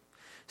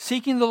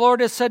 Seeking the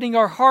Lord is setting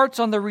our hearts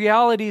on the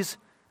realities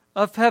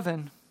of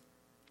heaven.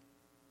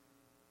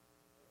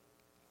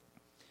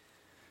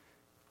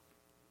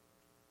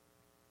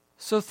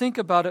 So think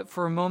about it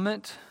for a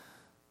moment.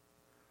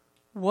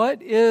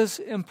 What is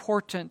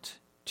important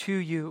to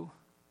you?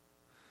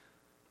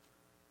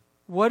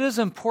 What is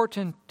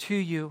important to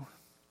you?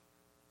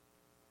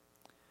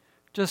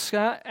 Just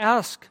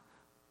ask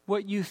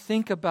what you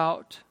think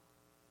about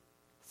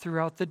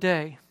throughout the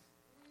day,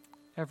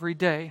 every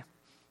day.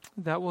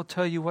 That will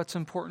tell you what's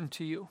important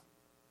to you.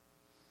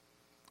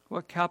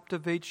 What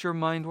captivates your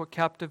mind, what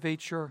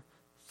captivates your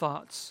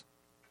thoughts.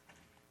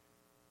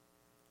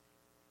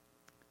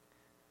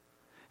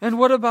 And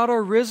what about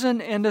our risen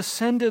and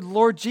ascended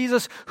Lord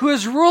Jesus, who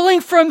is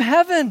ruling from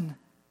heaven?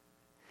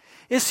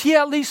 Is He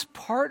at least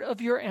part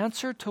of your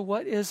answer to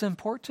what is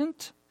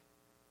important?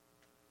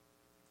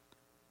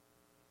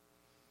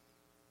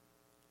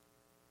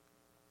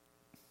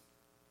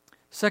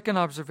 Second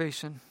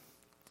observation.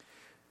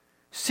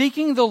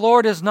 Seeking the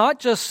Lord is not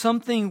just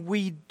something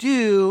we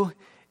do,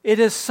 it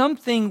is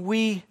something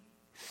we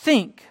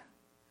think.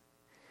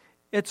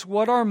 It's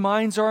what our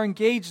minds are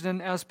engaged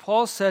in. As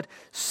Paul said,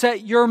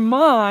 set your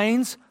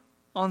minds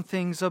on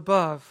things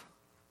above.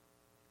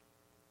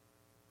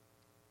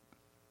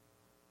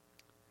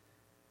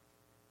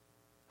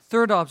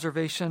 Third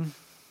observation.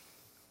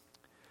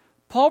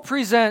 Paul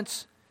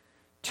presents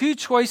 2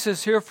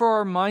 choices here for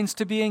our minds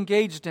to be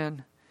engaged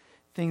in.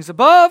 Things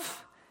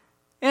above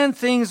and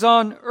things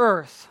on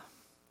earth.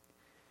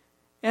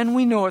 And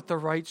we know what the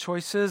right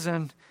choice is,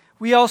 and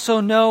we also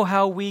know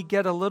how we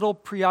get a little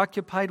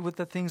preoccupied with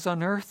the things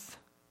on earth.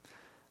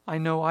 I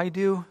know I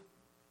do.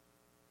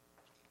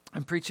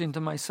 I'm preaching to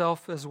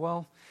myself as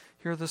well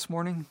here this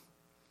morning?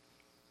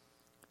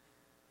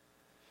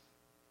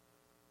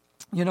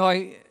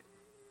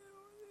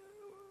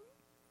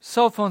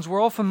 Cell phones, we're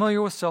all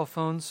familiar with cell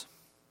phones.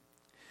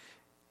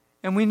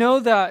 And we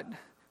know that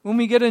when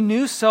we get a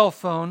new cell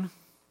phone,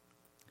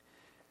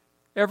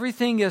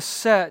 everything is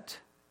set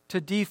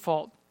to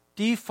default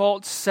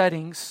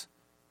settings,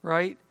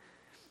 right?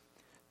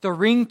 The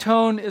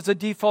ringtone is a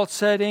default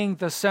setting.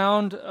 The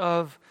sound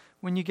of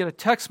when you get a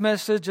text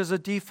message is a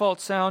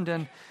default sound,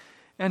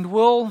 and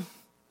we'll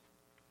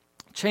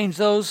change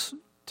those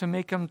to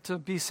make them to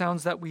be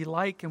sounds that we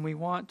like and we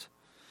want.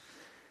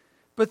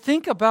 But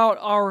think about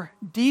our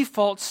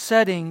default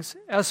settings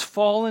as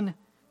fallen,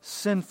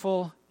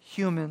 sinful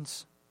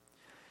humans.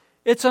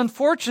 It's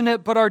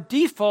unfortunate, but our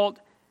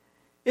default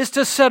is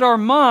to set our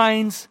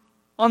minds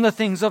on the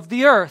things of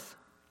the earth.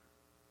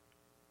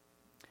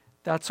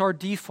 That's our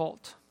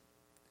default.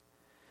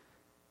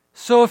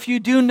 So if you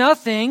do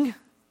nothing,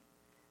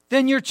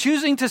 then you're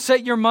choosing to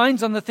set your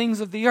minds on the things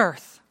of the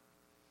earth.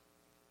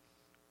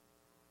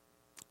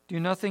 Do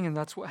nothing, and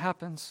that's what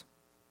happens.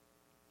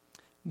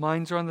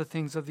 Minds are on the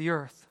things of the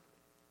earth.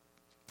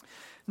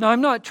 Now, I'm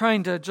not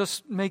trying to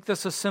just make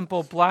this a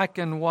simple black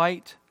and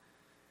white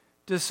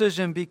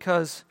decision,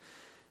 because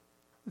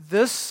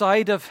this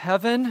side of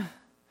heaven,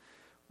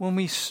 when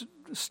we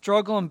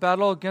struggle and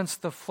battle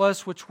against the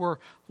flesh, which we're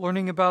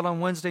learning about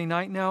on Wednesday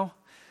night now,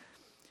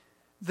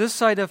 this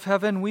side of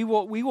heaven, we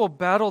will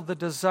battle the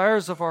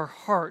desires of our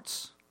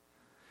hearts,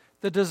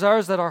 the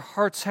desires that our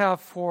hearts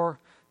have for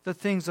the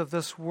things of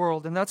this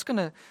world, and that's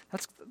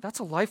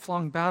a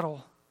lifelong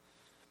battle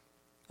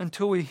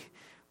until we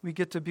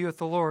get to be with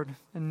the Lord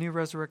in new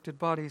resurrected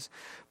bodies.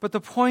 But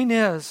the point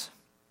is,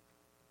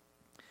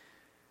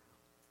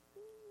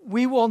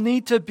 we will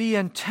need to be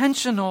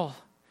intentional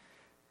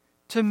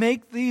to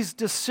make these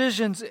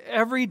decisions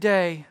every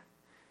day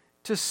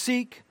to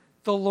seek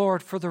the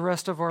Lord for the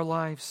rest of our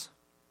lives.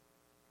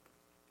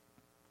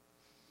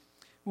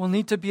 We'll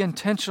need to be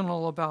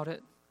intentional about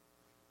it.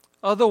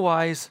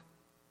 Otherwise,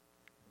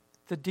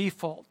 the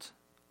default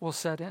will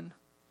set in.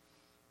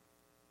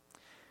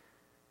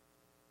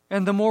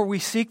 And the more we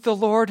seek the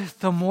Lord,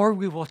 the more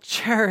we will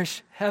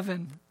cherish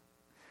heaven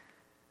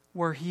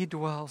where He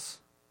dwells.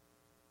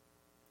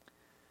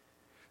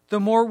 The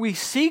more we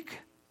seek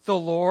the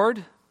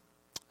Lord,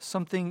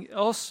 something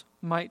else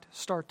might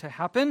start to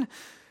happen.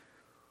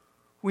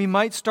 We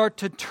might start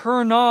to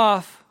turn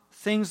off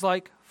things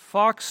like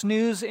Fox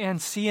News and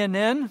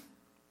CNN.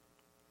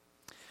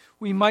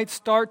 We might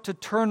start to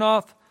turn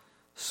off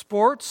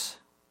sports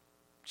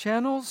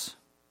channels.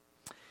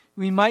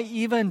 We might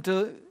even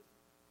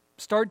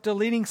start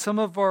deleting some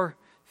of our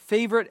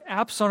favorite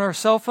apps on our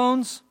cell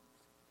phones.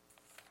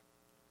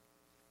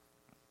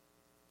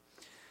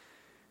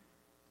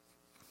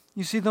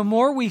 You see, the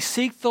more we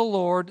seek the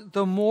Lord,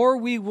 the more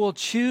we will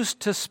choose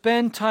to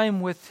spend time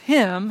with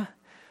Him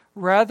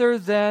rather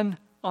than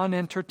on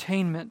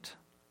entertainment.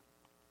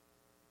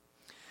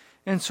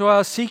 And so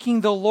as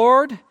seeking the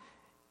Lord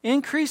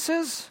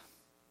increases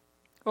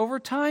over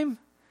time,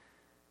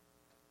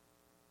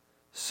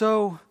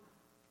 so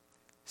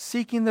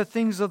seeking the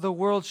things of the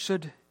world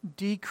should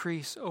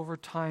decrease over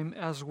time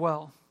as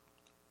well.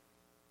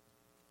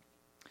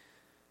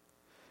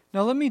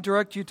 Now let me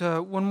direct you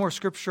to one more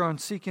scripture on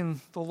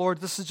seeking the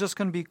Lord. This is just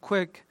going to be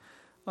quick.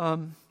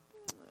 1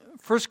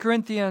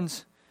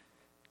 Corinthians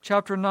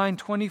chapter 9,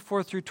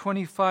 24 through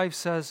 25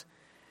 says,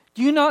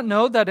 "Do you not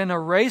know that in a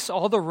race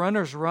all the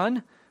runners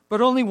run, but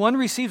only one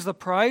receives the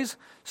prize?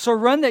 So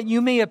run that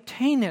you may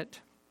obtain it.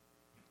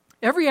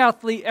 Every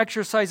athlete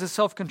exercises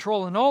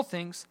self-control in all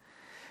things.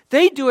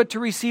 They do it to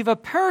receive a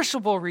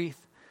perishable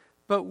wreath,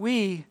 but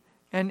we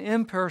an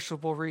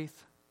imperishable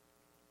wreath."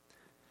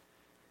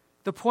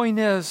 The point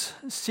is,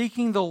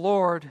 seeking the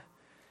Lord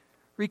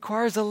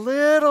requires a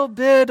little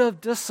bit of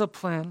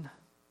discipline.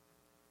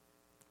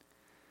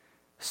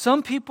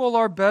 Some people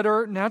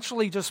are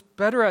naturally just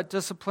better at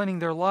disciplining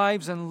their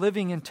lives and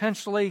living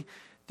intentionally.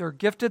 They're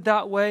gifted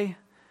that way.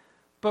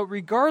 But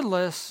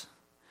regardless,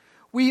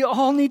 we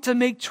all need to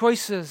make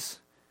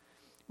choices.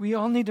 We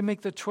all need to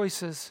make the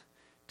choices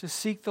to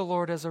seek the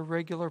Lord as a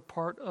regular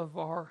part of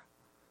our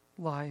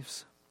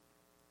lives.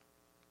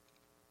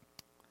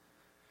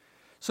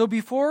 So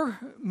before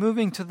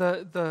moving to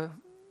the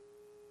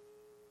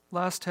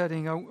last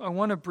heading, I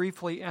want to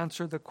briefly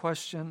answer the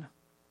question,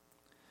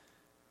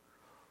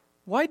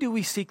 why do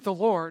we seek the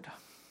Lord?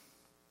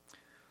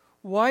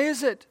 Why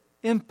is it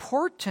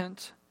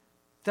important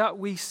that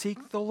we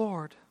seek the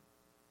Lord?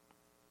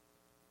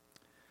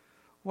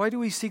 Why do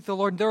we seek the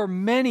Lord? There are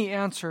many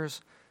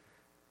answers.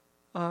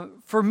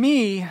 For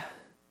me,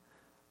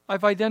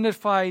 I've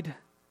identified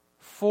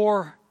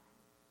 4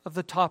 of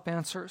the top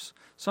answers.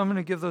 So I'm going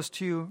to give those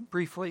to you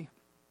briefly.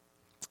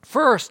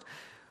 First,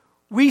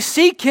 we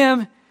seek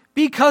Him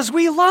because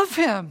we love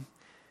Him.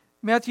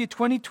 Matthew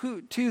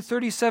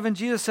 22:37,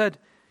 Jesus said,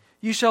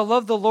 "You shall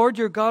love the Lord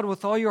your God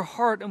with all your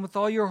heart and with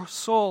all your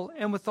soul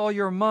and with all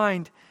your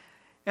mind."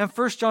 And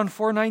 1 John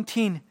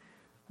 4:19,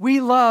 we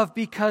love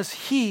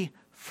because He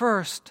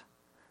first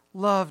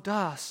loved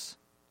us.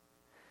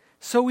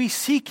 So we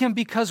seek Him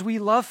because we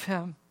love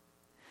Him.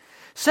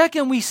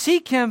 Second, we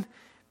seek Him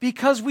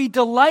because we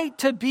delight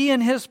to be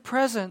in His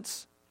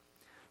presence.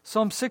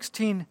 Psalm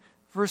 16,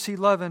 verse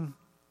 11.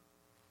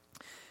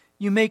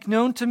 You make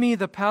known to me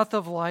the path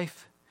of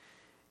life.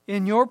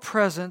 In your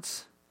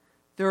presence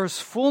there is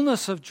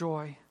fullness of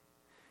joy.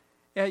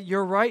 At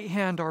your right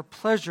hand are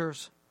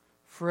pleasures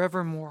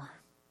forevermore.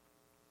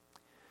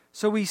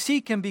 So we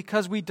seek Him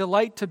because we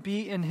delight to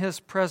be in His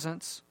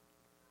presence.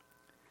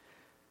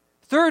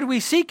 Third, we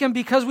seek Him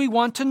because we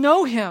want to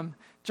know Him.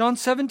 John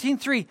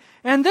 17:3.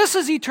 And this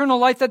is eternal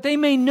life, that they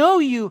may know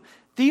you,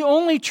 the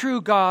only true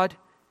God,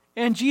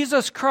 and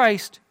Jesus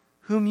Christ,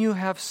 whom you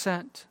have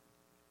sent.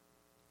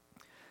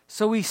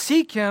 So we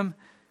seek Him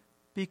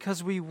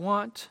because we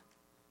want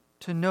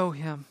to know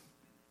Him.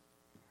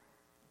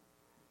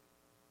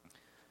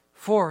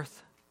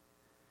 Fourth,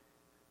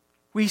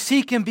 we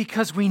seek Him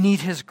because we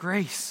need His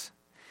grace.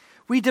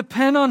 We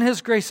depend on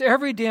His grace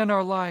every day in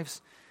our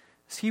lives.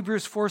 As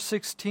Hebrews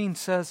 4:16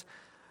 says,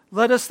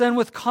 let us then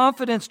with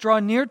confidence draw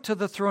near to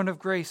the throne of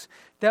grace,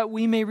 that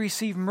we may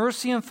receive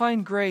mercy and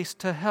find grace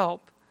to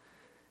help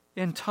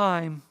in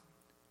time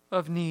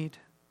of need.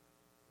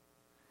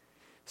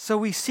 So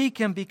we seek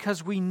Him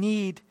because we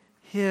need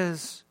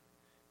His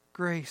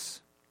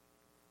grace.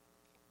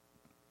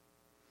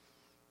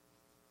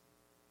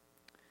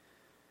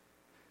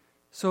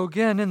 So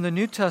again, in the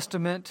New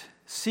Testament,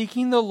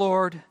 seeking the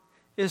Lord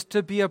is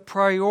to be a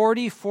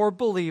priority for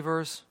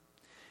believers.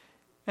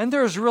 And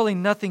there is really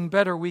nothing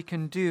better we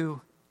can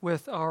do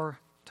with our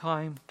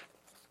time.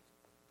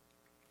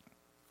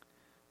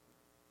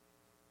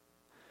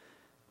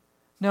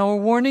 Now, a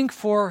warning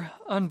for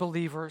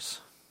unbelievers.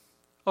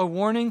 A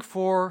warning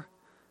for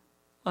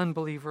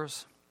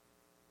unbelievers.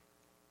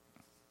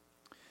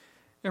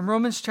 In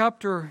Romans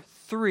chapter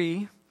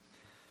 3,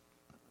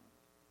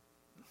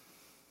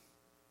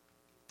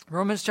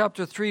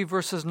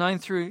 verses 9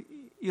 through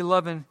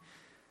 11,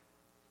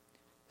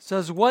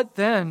 says, what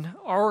then?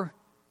 Are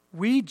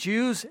we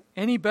Jews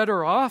any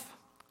better off?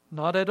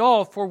 Not at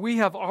all, for we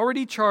have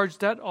already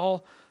charged that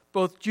all,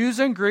 both Jews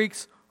and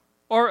Greeks,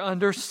 are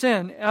under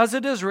sin. As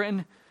it is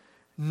written,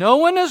 no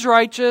one is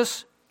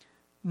righteous,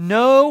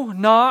 no,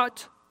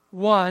 not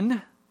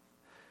one.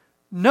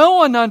 No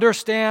one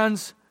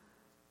understands,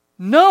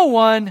 no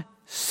one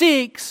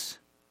seeks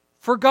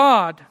for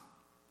God.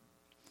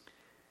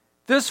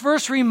 This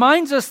verse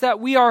reminds us that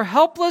we are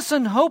helpless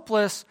and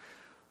hopeless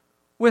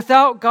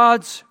without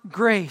God's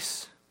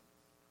grace.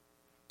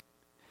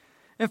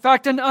 In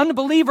fact, an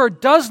unbeliever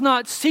does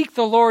not seek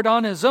the Lord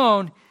on his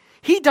own.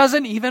 He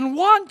doesn't even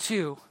want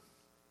to.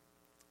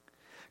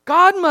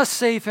 God must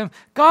save him.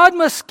 God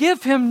must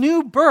give him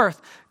new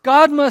birth.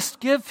 God must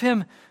give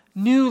him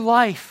new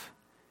life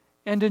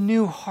and a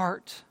new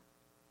heart.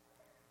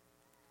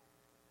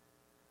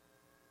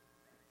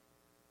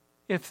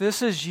 If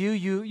this is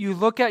you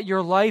look at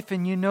your life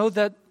and you know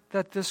that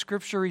this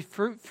scripture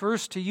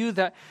refers to you,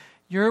 that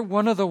you're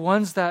one of the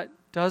ones that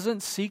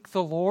doesn't seek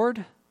the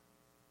Lord.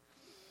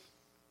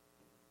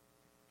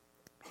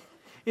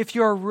 If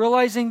you are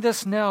realizing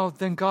this now,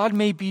 then God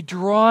may be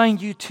drawing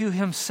you to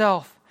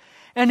Himself.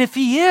 And if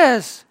He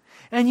is,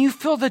 and you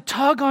feel the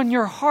tug on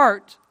your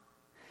heart,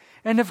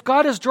 and if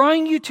God is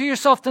drawing you to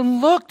yourself,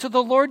 then look to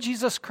the Lord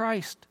Jesus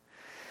Christ.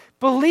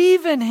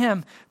 Believe in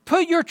Him.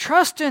 Put your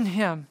trust in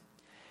Him.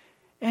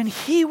 And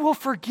He will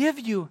forgive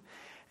you.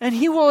 And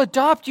He will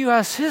adopt you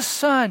as His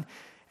son,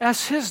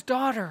 as His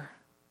daughter.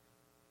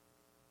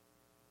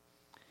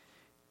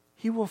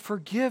 He will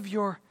forgive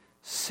your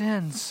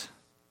sins.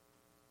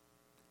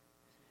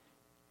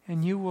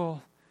 And you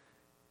will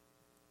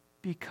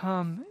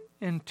become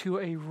into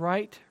a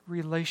right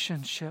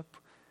relationship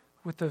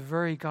with the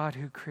very God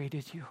who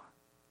created you.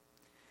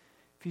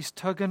 If He's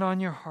tugging on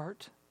your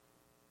heart,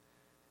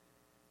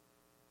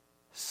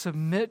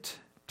 submit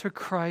to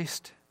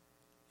Christ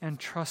and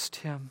trust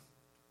Him.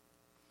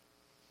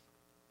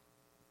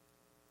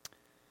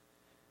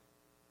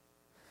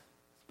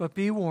 But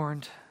be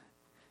warned,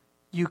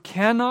 you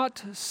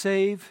cannot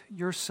save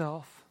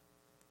yourself.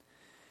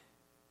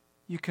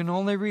 You can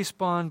only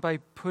respond by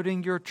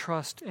putting your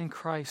trust in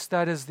Christ.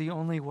 That is the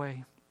only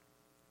way.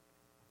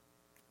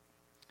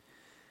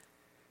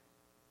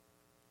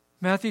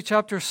 Matthew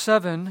chapter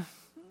 7,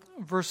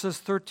 verses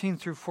 13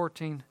 through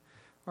 14.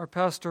 Our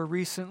pastor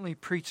recently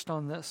preached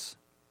on this.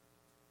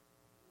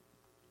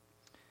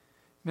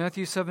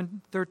 Matthew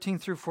 7, 13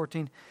 through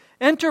 14.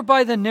 Enter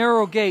by the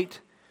narrow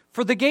gate,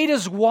 for the gate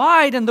is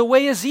wide and the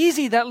way is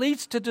easy that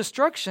leads to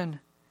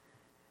destruction,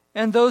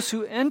 and those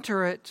who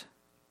enter it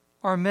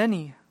are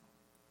many.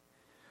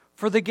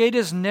 For the gate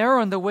is narrow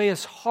and the way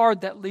is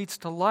hard that leads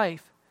to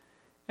life,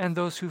 and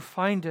those who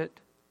find it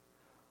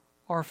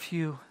are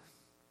few.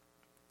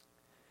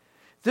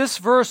 This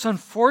verse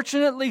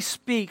unfortunately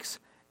speaks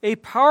a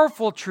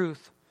powerful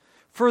truth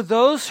for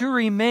those who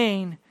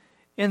remain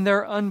in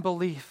their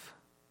unbelief.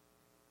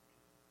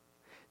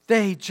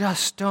 They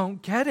just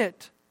don't get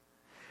it.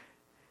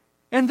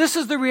 And this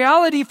is the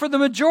reality for the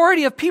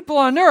majority of people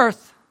on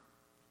earth.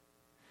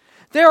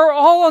 They are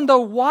all on the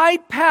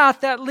wide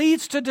path that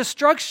leads to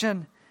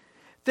destruction.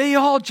 They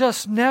all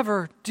just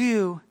never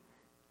do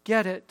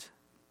get it.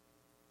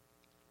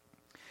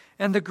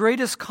 And the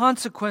greatest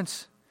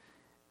consequence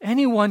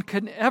anyone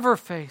can ever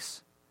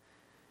face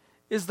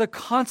is the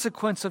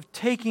consequence of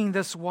taking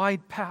this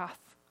wide path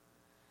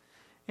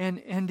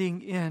and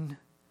ending in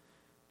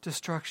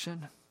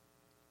destruction.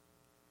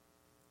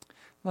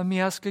 Let me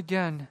ask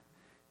again,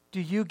 do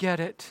you get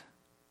it?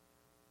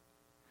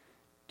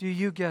 Do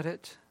you get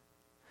it?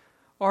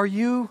 Are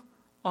you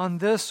on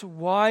this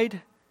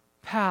wide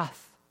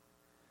path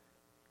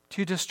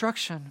to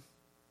destruction?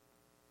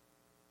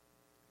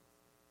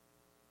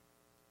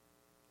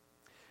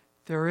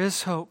 There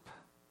is hope.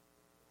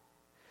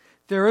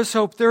 There is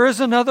hope. There is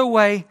another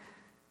way.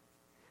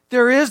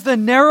 There is the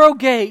narrow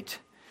gate.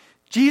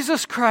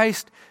 Jesus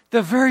Christ,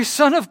 the very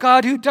Son of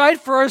God who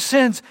died for our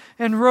sins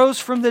and rose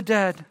from the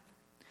dead.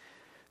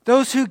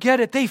 Those who get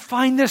it, they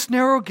find this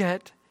narrow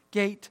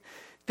gate.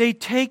 They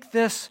take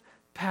this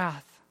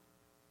path.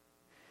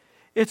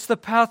 It's the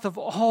path of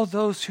all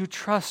those who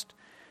trust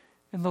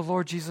in the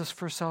Lord Jesus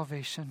for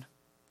salvation.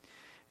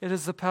 It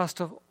is the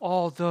path of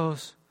all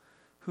those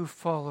who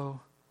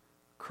follow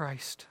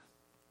Christ.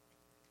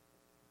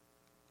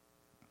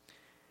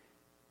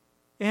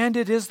 And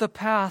it is the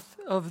path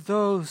of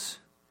those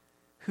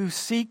who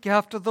seek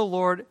after the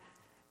Lord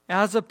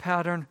as a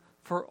pattern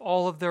for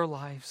all of their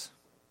lives.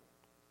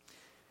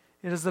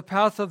 It is the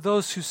path of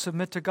those who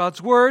submit to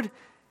God's word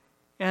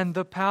and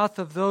the path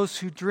of those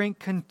who drink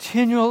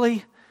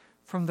continually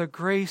from the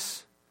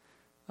grace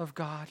of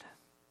God.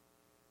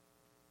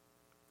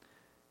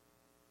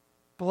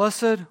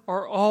 Blessed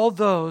are all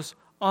those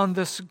on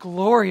this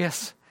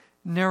glorious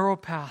narrow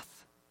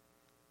path.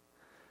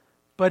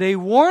 But a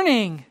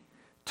warning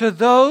to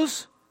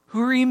those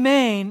who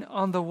remain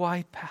on the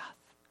wide path.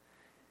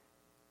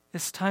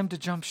 It's time to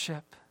jump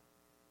ship.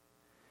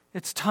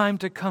 It's time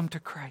to come to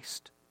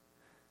Christ.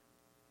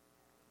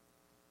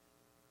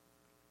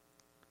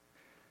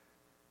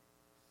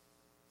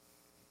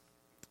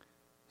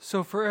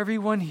 So for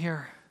everyone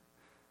here,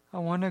 I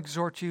want to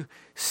exhort you,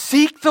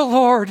 seek the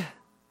Lord.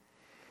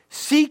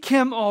 Seek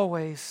Him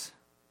always.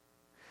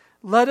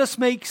 Let us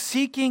make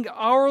seeking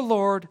our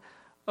Lord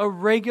a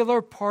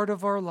regular part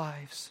of our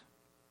lives.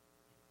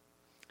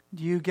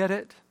 Do you get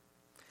it?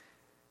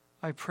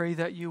 I pray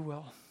that you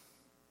will.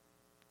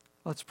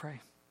 Let's pray.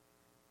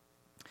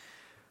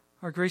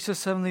 Our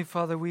gracious Heavenly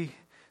Father, we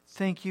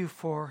thank you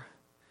for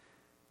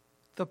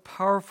the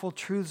powerful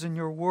truths in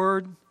your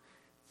word,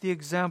 the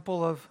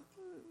example of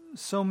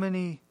so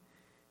many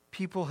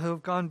people who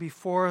have gone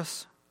before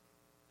us.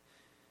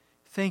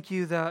 Thank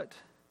you that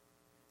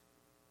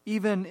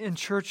even in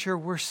church here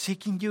we're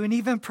seeking you, and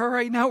even prayer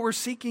right now we're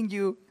seeking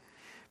you.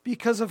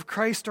 Because of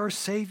Christ our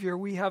Savior,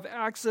 we have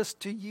access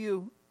to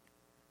you.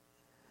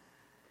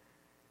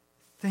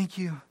 Thank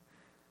you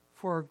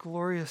for our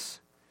glorious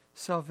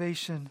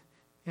salvation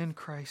in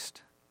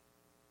Christ.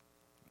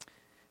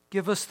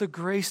 Give us the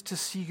grace to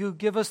see you.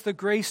 Give us the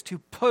grace to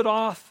put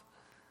off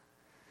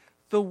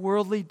the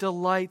worldly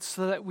delights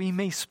so that we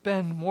may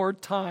spend more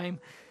time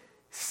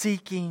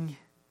seeking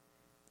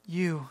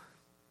you.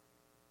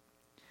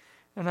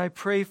 And I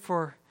pray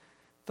for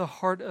the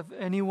heart of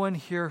anyone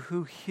here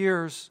who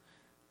hears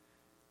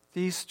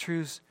these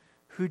truths,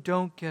 who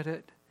don't get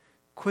it.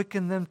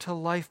 Quicken them to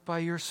life by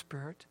your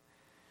Spirit.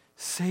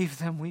 Save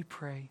them, we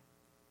pray.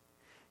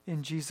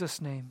 In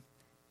Jesus' name,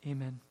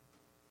 amen.